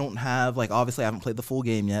like I don't have like obviously I haven't played the full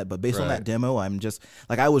game yet, but based on Right. that demo, I'm just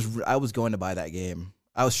like I was going to buy that game.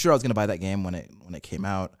 I was sure I was gonna buy that game when it came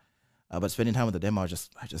out, but spending time with the demo, I was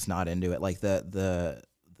just not into it. Like the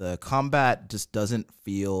combat just doesn't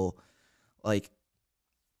feel like.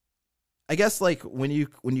 I guess like when you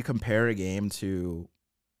compare a game to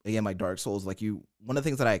a game like Dark Souls, like one of the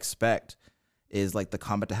things that I expect is like the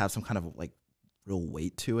combat to have some kind of like real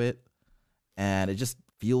weight to it, and it just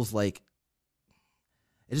feels like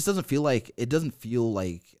it just doesn't feel like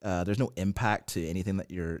there's no impact to anything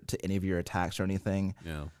to any of your attacks or anything.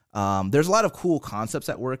 Yeah. There's a lot of cool concepts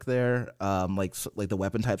at work there. Like the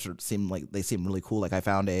weapon types seem really cool. Like I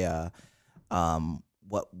found a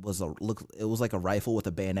it was like a rifle with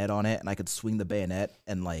a bayonet on it, and I could swing the bayonet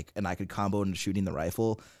and I could combo into shooting the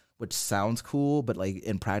rifle, which sounds cool, but like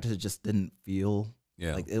in practice it just didn't feel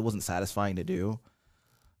like it wasn't satisfying to do.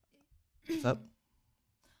 What's up?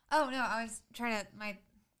 Oh no, I was trying to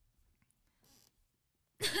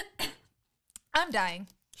I'm dying.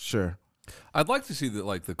 Sure. I'd like to see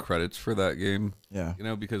the credits for that game. Yeah. You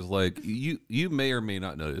know, because like you may or may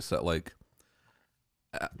not notice that like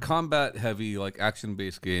combat heavy, like action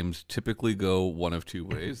based games typically go one of two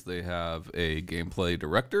ways. They have a gameplay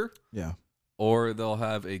director. Yeah. Or they'll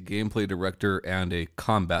have a gameplay director and a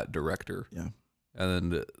combat director. Yeah.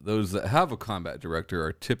 And then those that have a combat director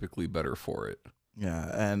are typically better for it.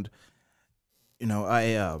 Yeah, and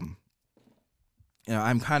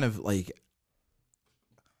I'm kind of on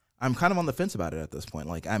the fence about it at this point.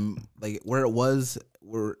 Like I'm like where it was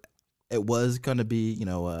going to be,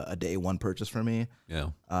 a day one purchase for me. Yeah.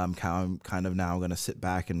 I'm kind of now going to sit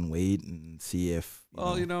back and wait and see if.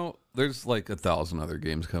 There's like 1,000 other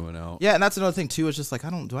games coming out. Yeah, and that's another thing too. It's just like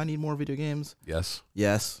do I need more video games? Yes.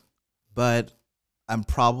 Yes, but I'm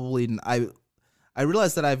probably I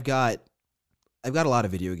realize that I've got a lot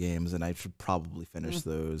of video games and I should probably finish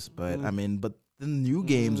those. But but the new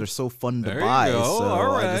games are so fun to There buy. you go. So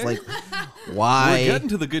All I just right. why? We're getting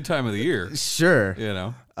to the good time of the year. Sure. You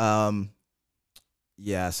know.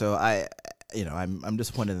 Yeah. So I'm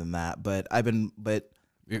disappointed in that. But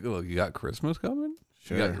You got Christmas coming.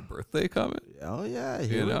 Sure. You got your birthday coming. Oh yeah.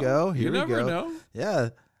 Here You we know? go. Here You we never go. know. Yeah.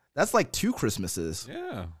 That's like 2 Christmases.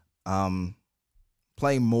 Yeah.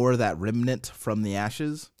 Playing more of that Remnant from the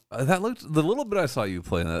Ashes. That looked, the little bit I saw you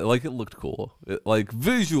playing that, like it looked cool. Like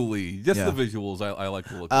visually, just the visuals, I like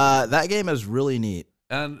the look. That game is really neat.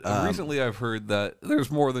 And recently, I've heard that there's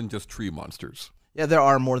more than just tree monsters. Yeah, there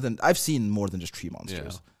are I've seen more than just tree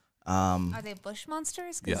monsters. Are they bush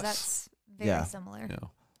monsters? Because Yes. that's very similar.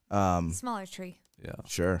 Yeah. Smaller tree. Yeah.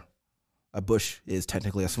 Sure. A bush is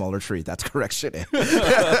technically a smaller tree. That's correct, shit.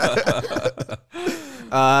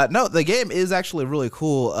 No, the game is actually really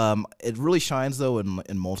cool. It really shines though in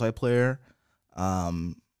multiplayer.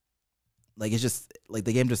 Like it's just like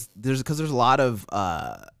the game there's a lot of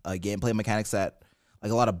gameplay mechanics that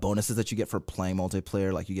like a lot of bonuses that you get for playing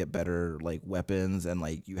multiplayer. Like you get better like weapons and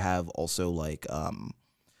like you have also like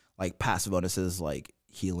passive bonuses like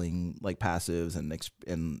healing like passives and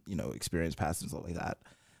experience passives and stuff like that.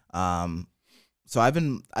 So I've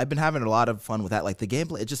been having a lot of fun with that. Like the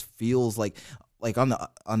gameplay, it just feels like on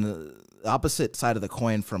the opposite side of the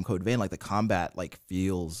coin from Code Vein, like the combat like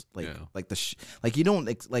feels like like you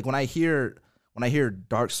don't like when I hear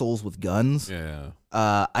Dark Souls with guns.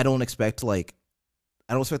 I don't expect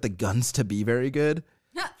the guns to be very good.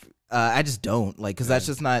 I just don't because that's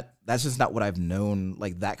just not what I've known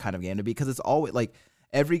like that kind of game to be. Because it's always like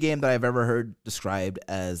every game that I've ever heard described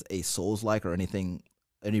as a Souls-like or any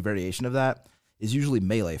variation of that is usually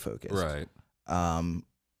melee focused. Right.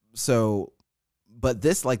 So, but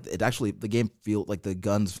this like it actually the game feel like the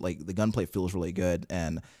gunplay feels really good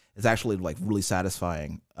and it's actually like really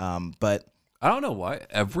satisfying. But I don't know why.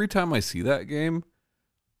 Every time I see that game,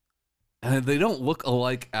 and they don't look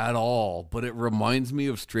alike at all, but it reminds me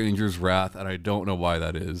of Stranger's Wrath, and I don't know why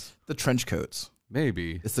that is. the trench coats.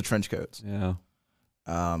 Maybe. It's the trench coats. Yeah.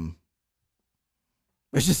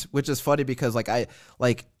 Which is funny because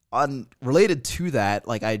related to that,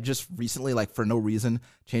 like I just recently like for no reason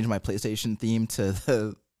changed my PlayStation theme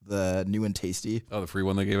to the new and tasty. Oh, the free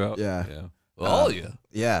one they gave out? Yeah. Yeah. Well,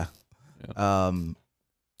 Yeah.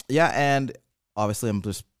 And obviously I'm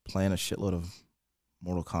just playing a shitload of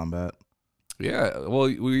Mortal Kombat. Yeah. Well,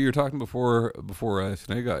 you were talking before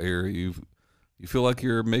Sinead got here. You feel like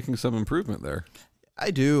you're making some improvement there.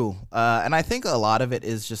 I do. And I think a lot of it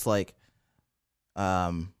is just like,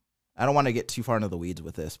 I don't want to get too far into the weeds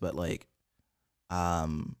with this, but like, I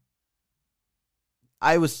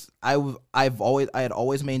had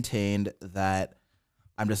always maintained that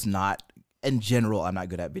I'm just not, in general, I'm not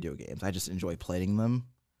good at video games. I just enjoy playing them.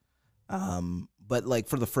 But like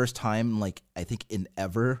for the first time, like I think in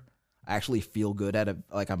ever, I actually feel good at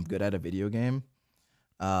I'm good at a video game.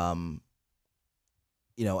 And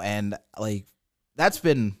like that's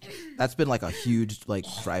been like a huge like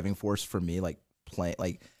driving force for me, like play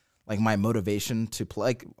like my motivation to play,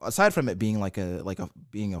 like aside from it being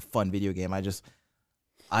being a fun video game,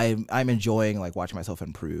 I'm enjoying like watching myself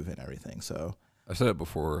improve and everything. So I said it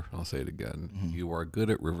before, I'll say it again. Mm-hmm. You are good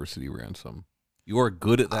at River City Ransom. You are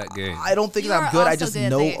good at that game. I don't think You that are I'm good. I also just good at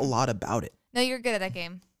know the- a lot about it. No, you're good at that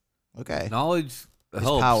game. Okay. Knowledge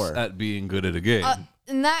helps power. at being good at a game.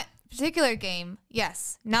 In that particular game,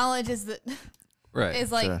 yes, knowledge is right.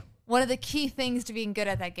 is like Sure. one of the key things to being good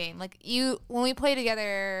at that game. Like when we played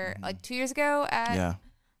together like 2 years ago at Yeah.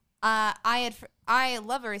 I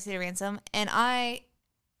love Very City Ransom, and I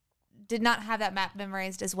did not have that map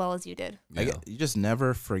memorized as well as you did. Yeah. You just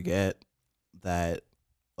never forget that,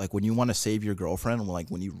 like, when you want to save your girlfriend, like,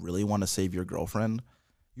 when you really want to save your girlfriend,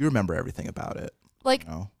 you remember everything about it. Like You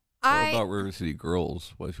know? What about River City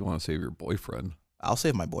Girls? What if you want to save your boyfriend? I'll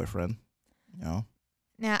save my boyfriend. You know?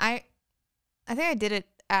 now I think I did it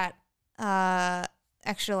at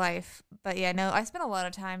Extra Life, but yeah, no, I spent a lot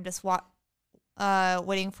of time just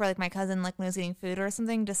waiting for like my cousin, like when he was eating food or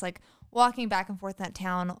something, just like walking back and forth in that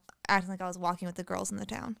town, acting like I was walking with the girls in the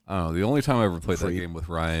town. I don't know. The only time I ever played that Creep. game with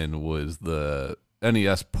Ryan was the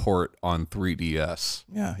NES port on 3DS.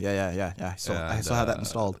 Yeah. I still And, have that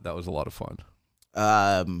installed. That was a lot of fun.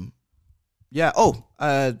 Yeah. Oh,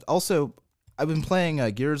 also, I've been playing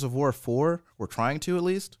Gears of War 4. We're trying to, at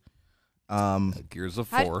least. Gears of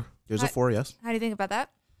Hi- 4. Gears of 4, yes. How do you think about that?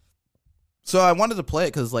 So I wanted to play it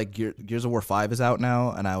because, like, Gears of War 5 is out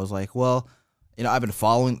now, and I was like, well, you know, I've been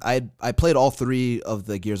following. I played all 3 of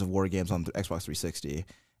the Gears of War games on Xbox 360,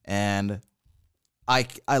 and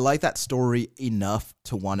I like that story enough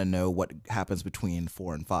to want to know what happens between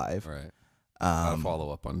 4 and 5. Right. Gotta Um,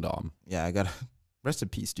 follow up on Dom. yeah, I got to rest in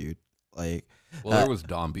peace, dude. Like, Well, there was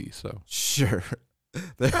Domby, so. sure.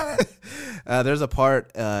 There's a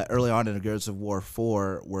part early on in Gears of War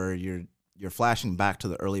 4 where you're flashing back to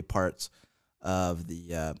the early parts of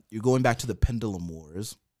the you're going back to the Pendulum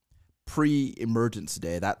Wars, pre-Emergence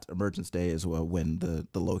Day. That Emergence Day is when the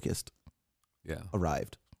Locust Yeah.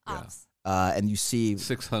 arrived, Yeah. Ops. and you see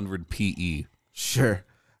 600 PE. sure,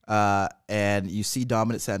 and you see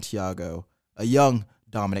Dominic Santiago, a young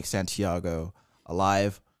Dominic Santiago,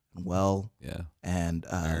 alive and well Yeah. and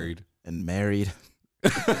Married. and married.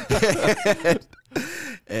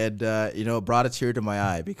 and you know, it brought a tear to my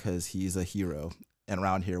eye because he's a hero, and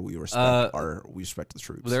around here we respect we respect the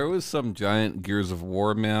troops. There was some giant Gears of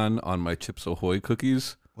War man on my Chips Ahoy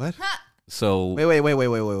cookies. What? So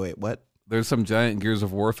Wait! What? there's some giant Gears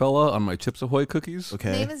of War fella on my Chips Ahoy cookies. His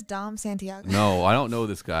Okay. name is Dom Santiago. No, I don't know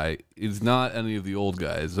this guy. He's not any of the old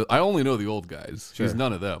guys. I only know the old guys. Sure. He's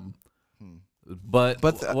none of them. Hmm. But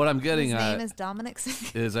But what I'm getting His at name is Dominic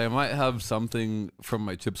Santiago. is I might have something from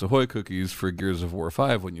my Chips Ahoy cookies for Gears of War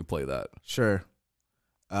 5 when you play that. Sure.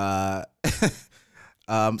 So-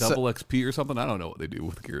 Double XP or something? I don't know what they do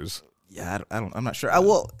with Gears. yeah, I'm not sure.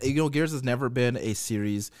 Well, you know, Gears has never been a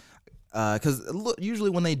series because usually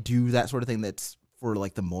when they do that sort of thing, that's for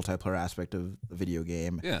like the multiplayer aspect of the video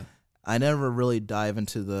game. Yeah. I never really dive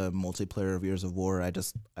into the multiplayer of Gears of War. I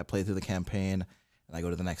play through the campaign and I go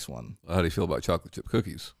to the next one. How do you feel about chocolate chip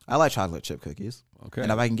cookies? I like chocolate chip cookies. Okay.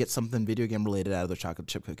 And if I can get something video game related out of the chocolate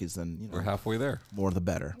chip cookies, then, you know, We're halfway there. more the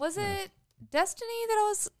better. Was it Destiny that I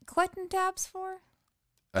was collecting tabs for?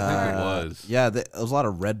 I think it was. Yeah, there was a lot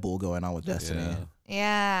of Red Bull going on with Destiny. Yeah.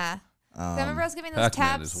 Yeah. So I remember I was giving those Pac-Man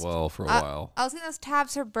tabs as well for a while. I was getting those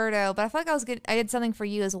tabs for Birdo, but I feel like I did something for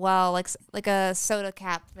you as well, like a soda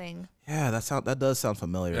cap thing. Yeah, that does sound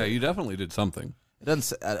familiar. Yeah, you definitely did something. It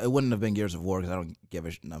doesn't. It wouldn't have been Gears of War because I don't give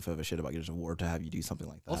enough of a shit about Gears of War to have you do something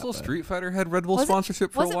like that. Also, but Street Fighter had Red Bull Was it-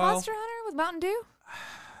 sponsorship for Was a it while. Monster Hunter with Mountain Dew?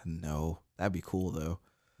 No, that'd be cool though.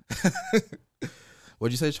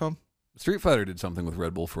 What'd you say, Sean? Street Fighter did something with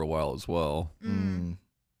Red Bull for a while as well. I don't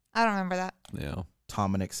remember that. Yeah.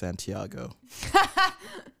 Dominic Santiago.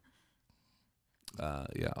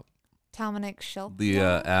 Yeah. Dominic Shelf. The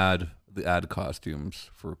ad costumes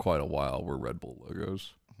for quite a while were Red Bull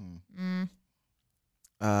logos.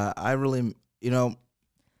 I really,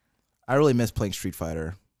 I really miss playing Street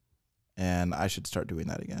Fighter, and I should start doing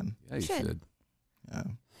that again. Yeah, you Should. should. Yeah.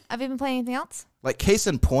 Have you been playing anything else? Like case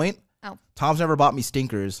in point, Oh. Tom's never bought me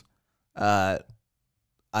stinkers. I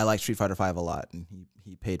like Street Fighter 5 a lot, and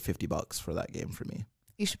he paid $50 for that game for me.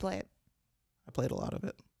 You should play it. I played a lot of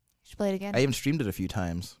it. You should play it again. I even streamed it a few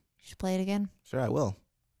times. You should play it again. Sure, I will.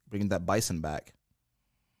 Bringing that bison back.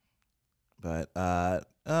 But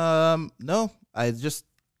no, I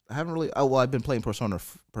haven't really. Oh well, I've been playing Persona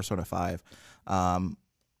 5. That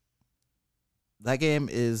game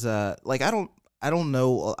is like I don't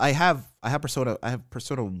know. I have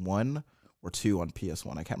Persona 1 or 2 on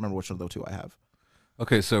PS1. I can't remember which of the two I have.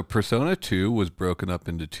 Okay, so Persona 2 was broken up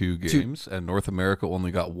into two games, and North America only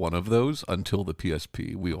got one of those until the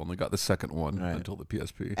PSP. We only got the second one Right. until the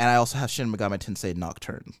PSP. And I also have Shin Megami Tensei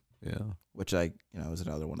Nocturne, Yeah. which is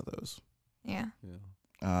another one of those. Yeah. Yeah.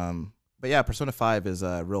 But yeah, Persona 5 is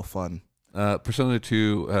real fun. Persona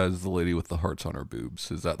 2 has the lady with the hearts on her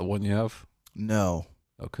boobs. Is that the one you have? No.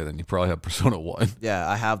 Okay, then you probably have Persona 1. Yeah,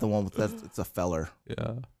 I have the one with that. It's a feller.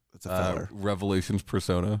 Yeah. It's a feller. Revelations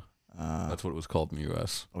Persona. That's what it was called in the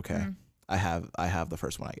US. Okay. Mm. I have the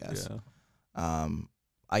first one, I guess. Yeah.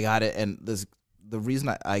 I got it, and the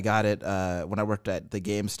reason I got it when I worked at the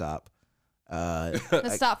GameStop.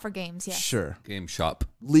 The stop for games, yeah. Sure. Game Shop.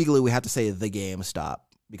 Legally, we have to say the GameStop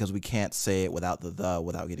because we can't say it without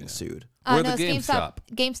without getting sued. Or No, the it's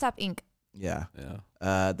GameStop Inc. Yeah.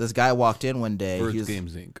 Yeah. This guy walked in one day. Verge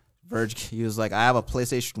Games Inc. He was like, I have a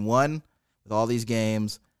PlayStation 1 with all these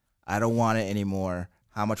games. I don't want it anymore.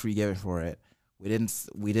 How much were you giving for it? We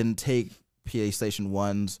didn't take PlayStation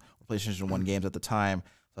 1s or PlayStation 1 games at the time.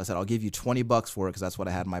 So I said, I'll give you $20 for it because that's what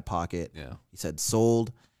I had in my pocket. Yeah. He said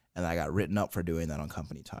sold, and I got written up for doing that on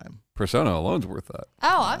company time. Persona alone's worth that.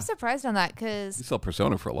 Oh, I'm surprised on that You because sell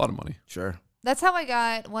Persona for a lot of money. Sure. that's how I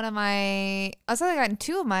got that's how I got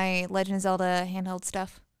 2 of my Legend of Zelda handheld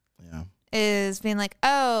stuff. Yeah. Is being like,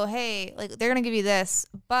 oh, hey, like they're gonna give you this,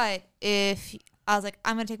 but if I was like,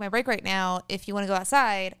 I'm gonna take my break right now. If you want to go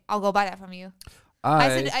outside, I'll go buy that from you.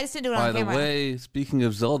 I just didn't do it on camera. By the way, speaking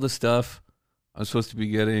of Zelda stuff, I'm supposed to be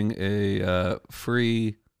getting a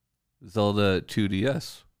free Zelda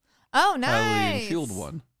 2DS. Oh, Hylian nice. Shield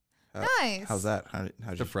one. Nice. How's that? It's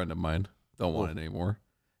How'd a friend of mine. Don't want it anymore.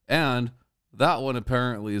 And that one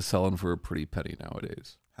apparently is selling for a pretty penny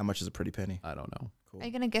nowadays. How much is a pretty penny? I don't know. Cool. Are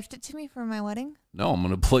you gonna gift it to me for my wedding? No, I'm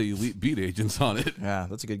gonna play Elite Beat Agents on it. Yeah,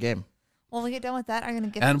 that's a good game. When we get done with that, I'm gonna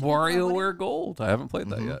gift And it to me for my wedding? WarioWare Gold. I haven't played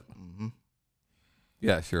that yet. Mm-hmm.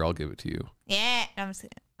 Yeah, sure. I'll give it to you. Yeah, I'm just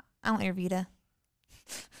kidding. I want your Vita.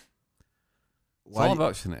 It's all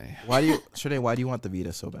about Shanae. Shanae, why do you want the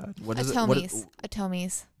Vita so bad? What is it? Atomies.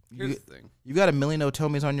 Atomies. Here's the thing. You got a million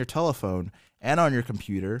Otomis on your telephone and on your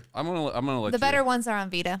computer. I'm gonna let The you. better ones are on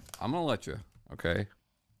Vita. I'm gonna let you. Okay.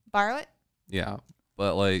 Borrow it? Yeah,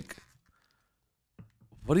 but like,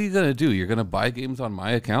 what are you gonna do? You're gonna buy games on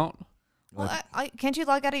my account? Well, can't you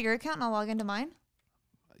log out of your account and I'll log into mine?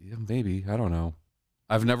 Yeah, maybe. I don't know.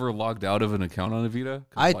 I've never logged out of an account on a Vita.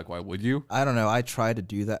 'Cause like, why would you? I don't know. I tried to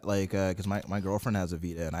do that, like, because my girlfriend has a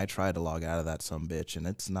Vita, and I tried to log out of that sumbitch, and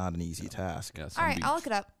it's not an easy task. Yeah. All right, I'll look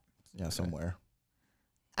it up. Yeah, somewhere.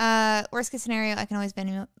 Worst case scenario, I can always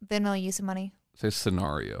Venmo you some money. Say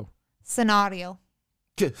scenario. Scenario.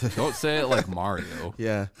 Don't say it like Mario.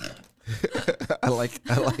 Yeah. I like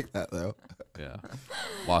that though. Yeah.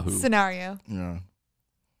 Wahoo. Scenario. Yeah.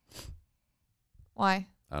 Why?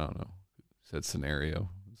 I don't know. Said scenario.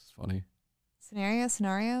 It's funny. Scenario.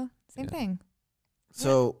 Same Yeah. thing.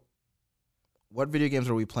 So, what video games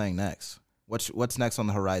are we playing next? What's next on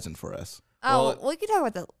the horizon for us? Oh, Well, we could talk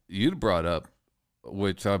about the. You'd brought up,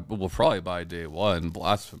 which I will probably buy day one,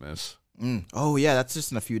 Blasphemous. Oh yeah, that's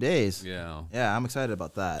just in a few days. Yeah. Yeah, I'm excited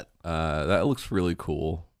about that. That looks really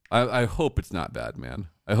cool. I hope it's not bad, man.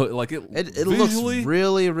 I hope like it looks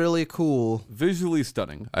really, really cool. visually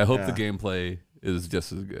stunning. I hope the Yeah. gameplay is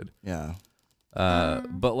just as good. Yeah,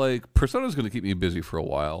 But like Persona's going to keep me busy for a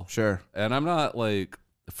while, sure. and I'm not like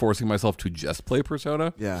forcing myself to just play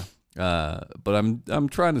Persona. Yeah, But I'm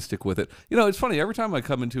trying to stick with it. You know, it's funny. Every time I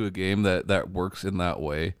come into a game that works in that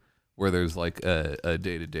way, where there's like a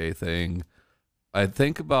day-to-day thing, I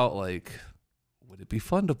think about like, would it be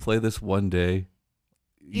fun to play this one day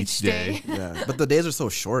each day? yeah. But the days are so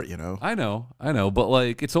short, you know. I know, but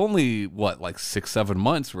like it's only what, like 6-7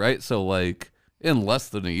 months, right? So like in less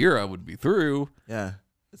than a year, I would be through. Yeah,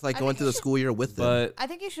 it's like I going think through the school year with them. But I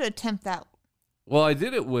think you should attempt that. well, I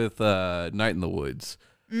did it with Night in the Woods.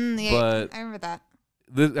 Yeah, But- I remember that.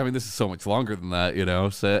 This is so much longer than that, you know.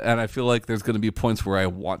 So, and I feel like there's going to be points where I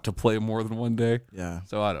want to play more than one day. Yeah,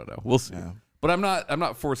 So I don't know. We'll see. yeah, But I'm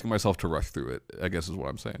not forcing myself to rush through it, I guess is what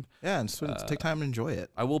I'm saying. yeah. And so take time to enjoy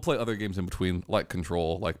it. I will play other games in between, like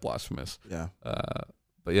Control, like Blasphemous. Yeah,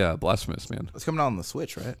 But yeah, Blasphemous, man. it's coming out on the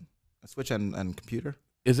Switch, right? A Switch and computer.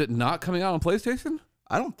 Is it not coming out on PlayStation?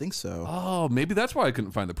 I don't think so. Oh, maybe that's why I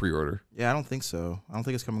couldn't find the pre-order. Yeah, I don't think so. I don't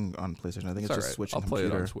think it's coming on PlayStation. I think it's all just right. Switch I'll and play it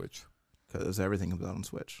computer on Switch. because everything comes out on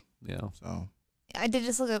Switch. Yeah. So I did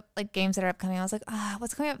just look up like games that are upcoming. I was like,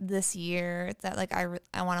 what's coming up this year that like I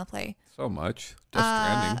want to play? So much. Death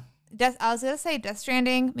Stranding. I was gonna say Death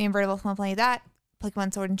Stranding. Me and Berta both want to play that.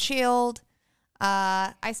 Pokemon Sword and Shield.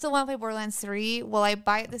 I still want to play Borderlands 3. Will I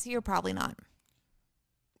buy it this year? Probably not.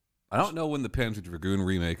 I don't know when the Panzer Dragoon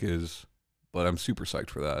remake is, but I'm super psyched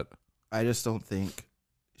for that. I just don't think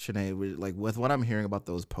Shanae, like with what I'm hearing about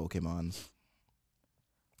those Pokemons.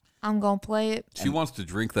 I'm gonna play it. She wants to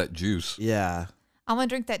drink that juice. Yeah. I'm gonna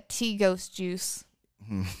drink that Tea Ghost juice.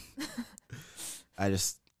 I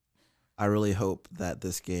I really hope that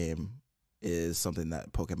this game is something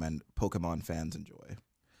that Pokemon fans enjoy.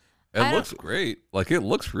 It looks great. Like, it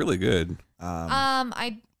looks really good.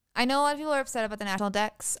 I know a lot of people are upset about the national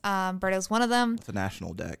decks. Birdo's one of them. It's a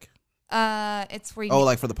national deck. It's where you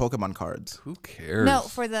like for the Pokemon cards. Who cares? no,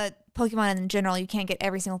 for the Pokemon in general. You can't get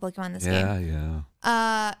every single Pokemon in this game.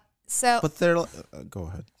 Yeah. So But they're go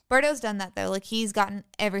ahead. Birdo's done that though. Like he's gotten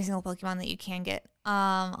every single Pokemon that you can get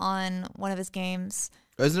on one of his games.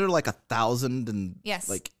 Isn't there like 1,000 and Yes.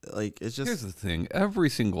 like it's just Here's the thing. Every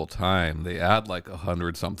single time they add like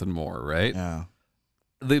 100 something more, right? yeah.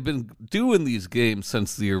 They've been doing these games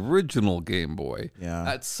since the original Game Boy. Yeah.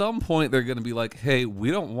 At some point, they're going to be like, hey,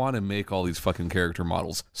 we don't want to make all these fucking character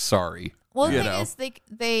models. Sorry. Well, the You thing know? is,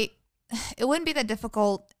 it wouldn't be that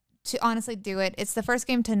difficult to honestly do it. It's the first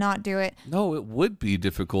game to not do it. No, it would be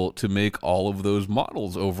difficult to make all of those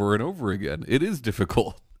models over and over again. It is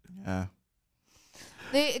difficult. Yeah.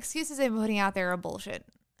 The excuses they've been putting out there are bullshit.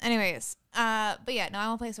 Anyways, but yeah, no, I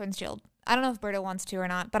want to play Sword and Shield. I don't know if Birdo wants to or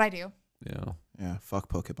not, but I do. Yeah. Yeah. Fuck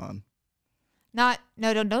Pokemon. No,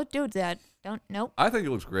 don't do that. Nope. I think it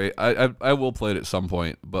looks great. I will play it at some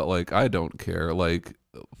point, but like I don't care. Like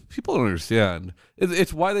people don't understand.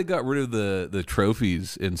 It's why they got rid of the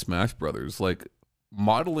trophies in Smash Brothers. Like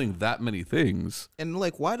modeling that many things. And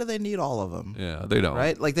like, why do they need all of them? Yeah, they don't.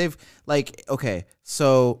 Right? Like they've like okay,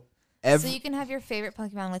 so So you can have your favorite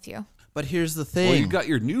Pokemon with you. but here's the thing. Well, you got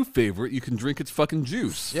your new favorite. You can drink its fucking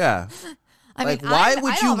juice. yeah. I Like, mean, why I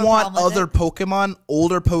would don't you have a want problem with other it. Pokemon,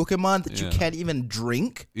 older Pokemon that you Yeah. can't even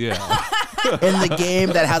drink Yeah. in the game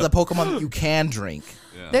that has a Pokemon that you can drink?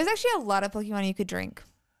 Yeah. There's actually a lot of Pokemon you could drink.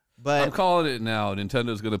 I'm But calling it now.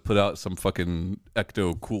 Nintendo's gonna put out some fucking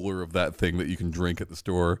ecto cooler of that thing that you can drink at the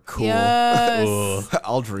store. cool. Yes.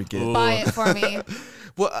 I'll drink it. Buy it for me.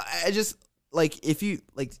 Well, I just like if you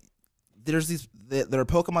like, there's these there are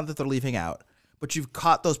Pokemon that they're leaving out, but you've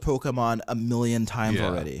caught those Pokemon a million times Yeah.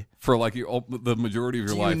 already. For like the majority of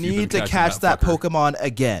your Do you life, you've been need to catching catch that fucker. Pokemon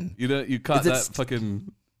again? You caught Is it that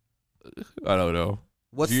fucking. I don't know.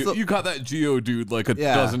 What's You, the you caught that Geo dude like a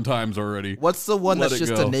Yeah. dozen times already. What's the one Let that's it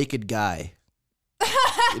just a go. naked guy?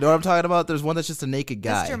 You know what I'm talking about? There's one that's just a naked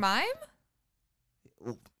guy. Mr. Mime?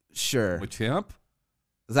 Sure. Machamp?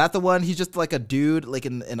 Is that the one? He's just like a dude, like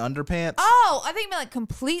in underpants. Oh, I think you meant like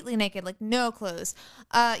completely naked, like no clothes.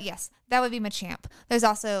 Yes, that would be Machamp. There's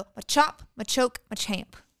also Machop, Machoke,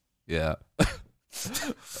 Machamp. Yeah.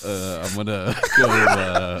 I'm gonna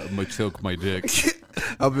go Machoke my dick.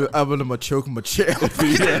 I'm gonna choke my champ.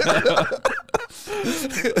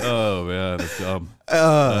 Oh man, that's dumb.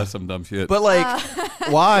 That's some dumb shit. But like,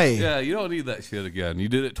 why? yeah, you don't need that shit again. You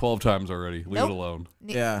did it 12 times already. Leave Nope. it alone.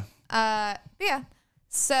 Yeah. Yeah.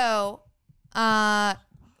 So, what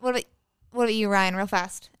about you, Ryan? Real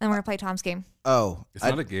fast, and we're gonna play Tom's game. Oh, It's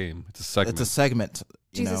not a game. It's a segment. it's a segment.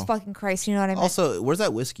 You Jesus know. fucking Christ! You know what I mean? Also, where's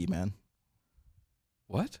that whiskey, man?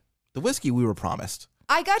 What? The whiskey we were promised.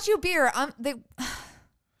 I got you beer.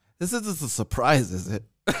 This is just a surprise, is it?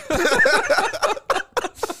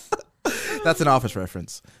 That's an Office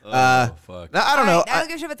reference. Oh fuck. I don't know. Right, I don't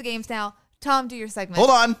give a shit about the games now. Tom, do your segment. Hold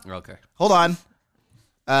on. Okay. Hold on.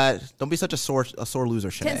 Don't be such a sore loser,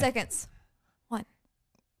 Shanae. 10 seconds. 1,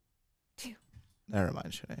 2. Never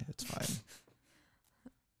mind, Shanae. It's fine.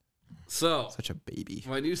 So Such a baby.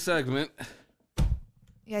 my new segment.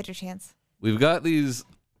 You had your chance. We've got these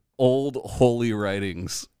old holy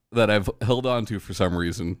writings that I've held on to for some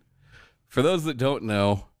reason. For those that don't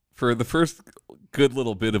know, for the first good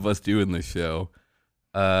little bit of us doing this show,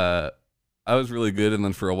 I was really good, and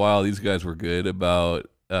then for a while, these guys were good about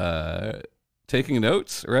taking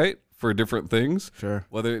notes, right, for different things, Sure.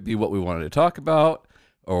 whether it be what we wanted to talk about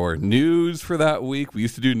or news for that week. We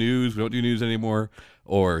used to do news. We don't do news anymore.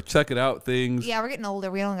 Or check it out things. Yeah, we're getting older.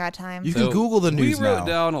 We don't got time. You can Google the news We wrote now.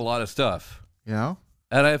 down a lot of stuff. You know?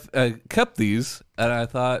 And I kept these, and I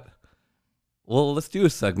thought, well, let's do a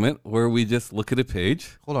segment where we just look at a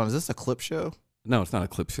page. Hold on. Is this a clip show? No, it's not a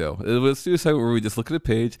clip show. Let's do a segment where we just look at a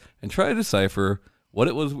page and try to decipher what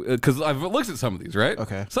it was. Because I've looked at some of these, right?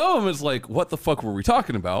 Okay. Some of them is like, what the fuck were we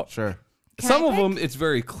talking about? Sure. Can Some I of pick? them, it's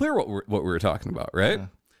very clear what we were talking about, right? Yeah.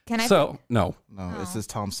 Can I? So, no. No, this is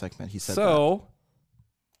Tom's segment. He said So,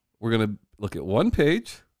 we're going to look at one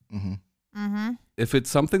page. that. Mm-hmm. Mm-hmm. If it's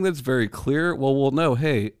something that's very clear, well, we'll know,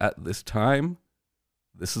 hey, at this time,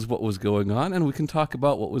 this is what was going on, and we can talk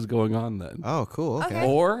about what was going on then. Oh, cool. Okay. Okay.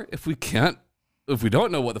 Or if we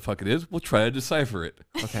don't know what the fuck it is, we'll try to decipher it.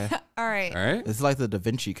 Okay. All right. All right? It's like the Da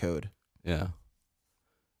Vinci Code. Yeah.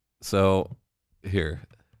 So, here.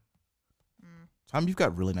 Tom, you've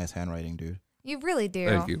got really nice handwriting, dude. You really do.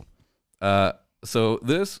 Thank you. So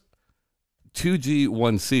this 2G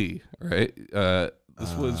 1C, right?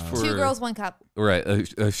 This was for 2 Girls, 1 Cup. right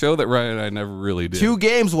a show that Ryan and I never really did. 2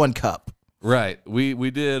 games, 1 cup. Right.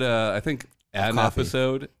 We did I think an Coffee.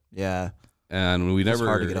 episode, Yeah, and we It's never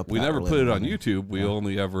hard to get up that early put in it the on morning. YouTube. We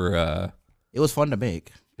only ever it was fun to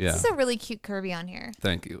make. yeah. This is a really cute Kirby on here.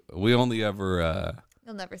 Thank you. We only ever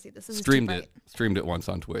You'll never see this. This is streamed too it bright. streamed it once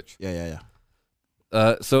on Twitch. Yeah,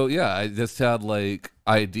 yeah. So yeah, I just had like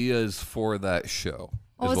ideas for that show.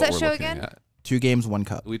 What is was that we're show looking again? at. 2 games, 1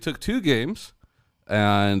 cup. We took 2 games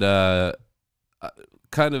and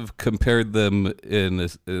kind of compared them in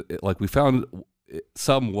this. Like we found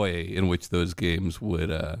some way in which those games would,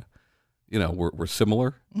 were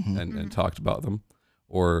similar and talked about them,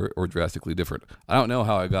 or drastically different. I don't know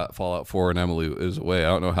how I got Fallout 4 and Emily is Away. I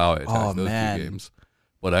don't know how I attacked those 2 games,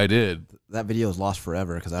 but I did. That video is lost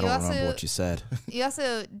forever because I don't remember also- what you said. You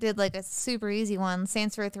also did like a super easy one,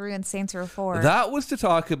 Saints Row 3 and Saints Row 4. That was to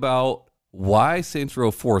talk about why Saints Row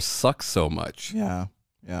 4 sucks so much. Yeah.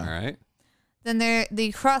 All right. Then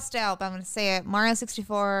they crossed out, but I'm going to say it, Mario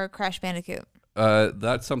 64, Crash Bandicoot.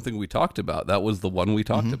 That's something we talked about. That was the one we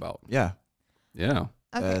talked about. Yeah. Yeah.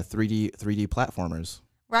 Okay. 3D platformers.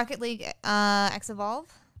 Rocket League X Evolve.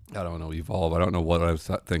 I don't know, Evolve. I don't know what I was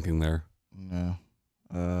thinking there. Yeah.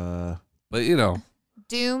 But, you know,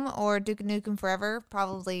 Doom or Duke Nukem Forever,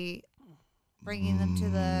 probably bringing them to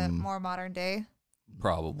the more modern day.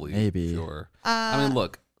 probably. Maybe. Sure. I mean,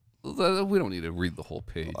 look, we don't need to read the whole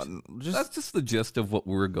page. That's just the gist of what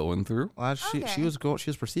we're going through. She Okay. was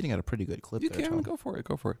proceeding at a pretty good clip. You there, can Tom. go for it.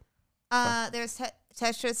 Go for it. There's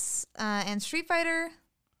Tetris and Street Fighter.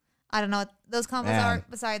 I don't know what those combos Man. are,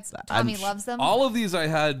 besides Tommy loves them. All of these I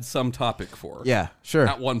had some topic for. Yeah, sure.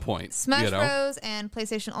 At one point. Smash you know? Bros. And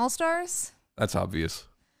PlayStation All-Stars. That's obvious.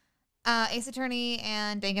 Ace Attorney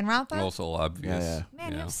and Danganronpa. Also obvious. Yeah.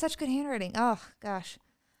 Man, you have such good handwriting. Oh, gosh.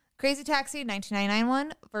 Crazy Taxi 1999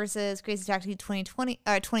 one versus Crazy Taxi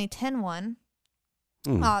 2010 one.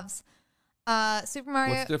 Ovs. Super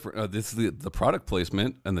Mario. What's different? This is the product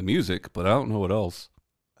placement and the music, but I don't know what else.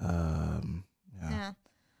 Yeah.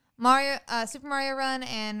 Super Mario Run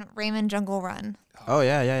and Rayman Jungle Run. Oh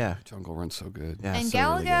yeah. Jungle Run's so good. Yeah, and so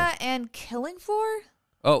really Galaga good. and Killing Floor?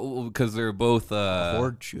 Oh, because they're both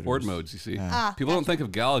Horde shooters. Horde modes, you see. Yeah. People don't think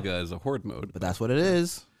of Galaga as a Horde mode. But that's what it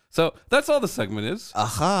is. So that's all the segment is.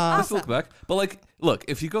 Aha. Let's look back. But look,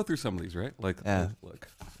 if you go through some of these, right? Look.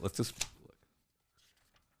 Let's just look.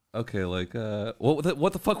 Okay,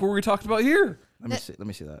 what the fuck were we talking about here? Let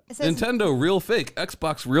me see that. It says Nintendo real fake,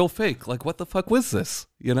 Xbox real fake. Like, what the fuck was this?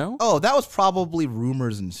 You know? Oh, that was probably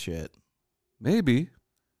rumors and shit. Maybe.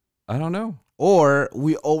 I don't know. Or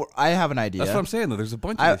I have an idea. That's what I'm saying. Though there's a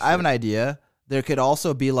bunch. I of this have an shit. idea. There could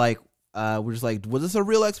also be we're just like, was this a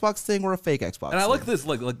real Xbox thing or a fake Xbox? And I like thing? this,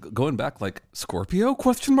 like going back, like Scorpio ?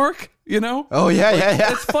 You know? Oh yeah,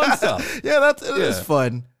 yeah. It's fun stuff. Yeah, it is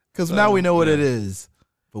fun because now we know what yeah. it is,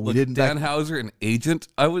 but we Look, didn't. Dan Houser, an agent.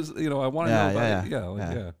 I want to know about it.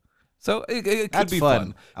 Yeah. So it could That's be fun.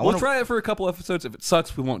 fun. I We'll wanna- try it for a couple episodes. If it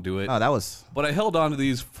sucks, we won't do it. Oh, that was But I held on to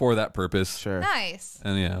these for that purpose. sure. nice.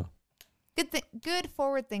 And yeah, Good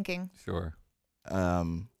forward thinking. sure.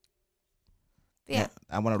 Yeah.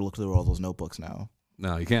 I want to look through all those notebooks now.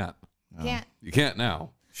 No, you can't. Can't. You can't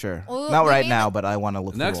now. Sure, Well, not right maybe- now, but I want to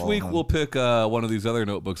look. Next through all week of them. we'll pick one of these other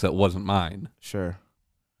notebooks that wasn't mine. Sure.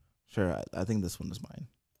 I think this one is mine.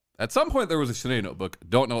 At some point there was a Sinead notebook.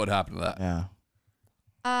 Don't know what happened to that. Yeah.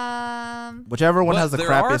 Um. Whichever one But has the there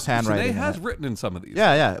crappiest are, handwriting. Sinead in has it. written in some of these.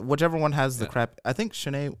 Yeah. Whichever one has the Yeah. crap. I think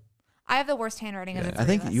Shanae. I have the worst handwriting of the three I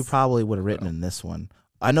think of us. you probably would have written in this one.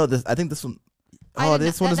 I know this. I think this one. I Oh, didn't-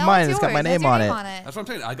 this one is that mine. one's It's got my yours. That's name your on name it. on it. That's what I'm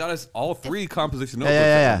saying. I got us all 3 composition Yeah, notebooks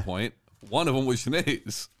yeah, at yeah. one point. One of them was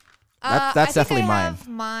Sinead's. That's I think definitely I mine. have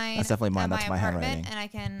mine. That's definitely mine. at That's my apartment, handwriting. And I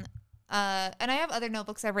can, and I have other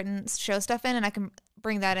notebooks I've written show stuff in, and I can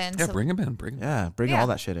bring that in. Yeah, so bring him in. Bring him in. Yeah, bring Yeah. all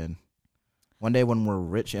that shit in. One day when we're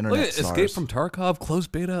rich internet Look at stars. Escape from Tarkov,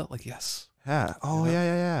 closed beta. Like, yes. Yeah. Oh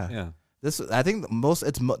yeah. Yeah. I think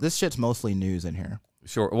this shit's mostly news in here.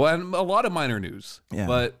 Sure. Well, and a lot of mine are news. Yeah.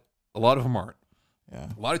 But a lot of them aren't. Yeah.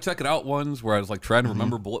 A lot of check it out ones where I was like trying to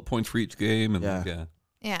remember bullet points for each game. And Yeah. yeah.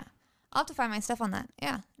 yeah, I'll have to find my stuff on that.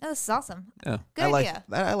 Yeah, no, this is awesome. Yeah. Good idea.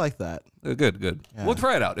 I like that. Good. Yeah. We'll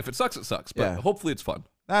try it out. If it sucks, it sucks. But Yeah. hopefully it's fun.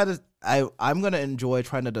 That is, I'm gonna enjoy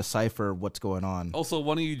trying to decipher what's going on. Also,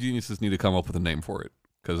 one of you geniuses need to come up with a name for it.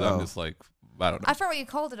 Because I'm Oh. just like, I don't know. I forgot what you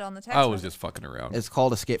called it on the text. I was message. just fucking around. It's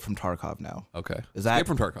called Escape from Tarkov now. Okay. Is that- Escape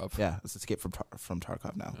from Tarkov? Yeah, it's Escape from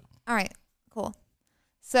Tarkov now. All right, cool.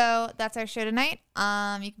 So that's our show tonight.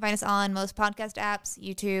 You can find us on most podcast apps,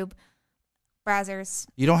 YouTube, browsers.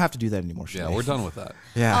 You don't have to do that anymore. Yeah, Shanae. we're done with that.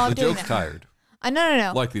 Yeah. Oh, I'm The doing joke's it. tired.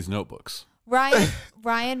 No. Like these notebooks.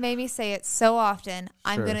 Ryan made me say it so often.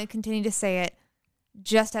 I'm Sure. gonna continue to say it,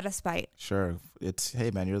 just out of spite. Sure. It's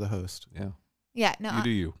hey man, you're the host. Yeah. Yeah. No. You do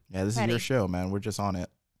you. Yeah, this is Ready. your show, man. We're just on it.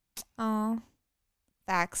 Oh.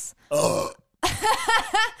 Facts. Sorry.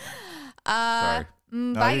 Bye,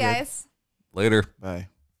 you're good. guys. Later. Bye.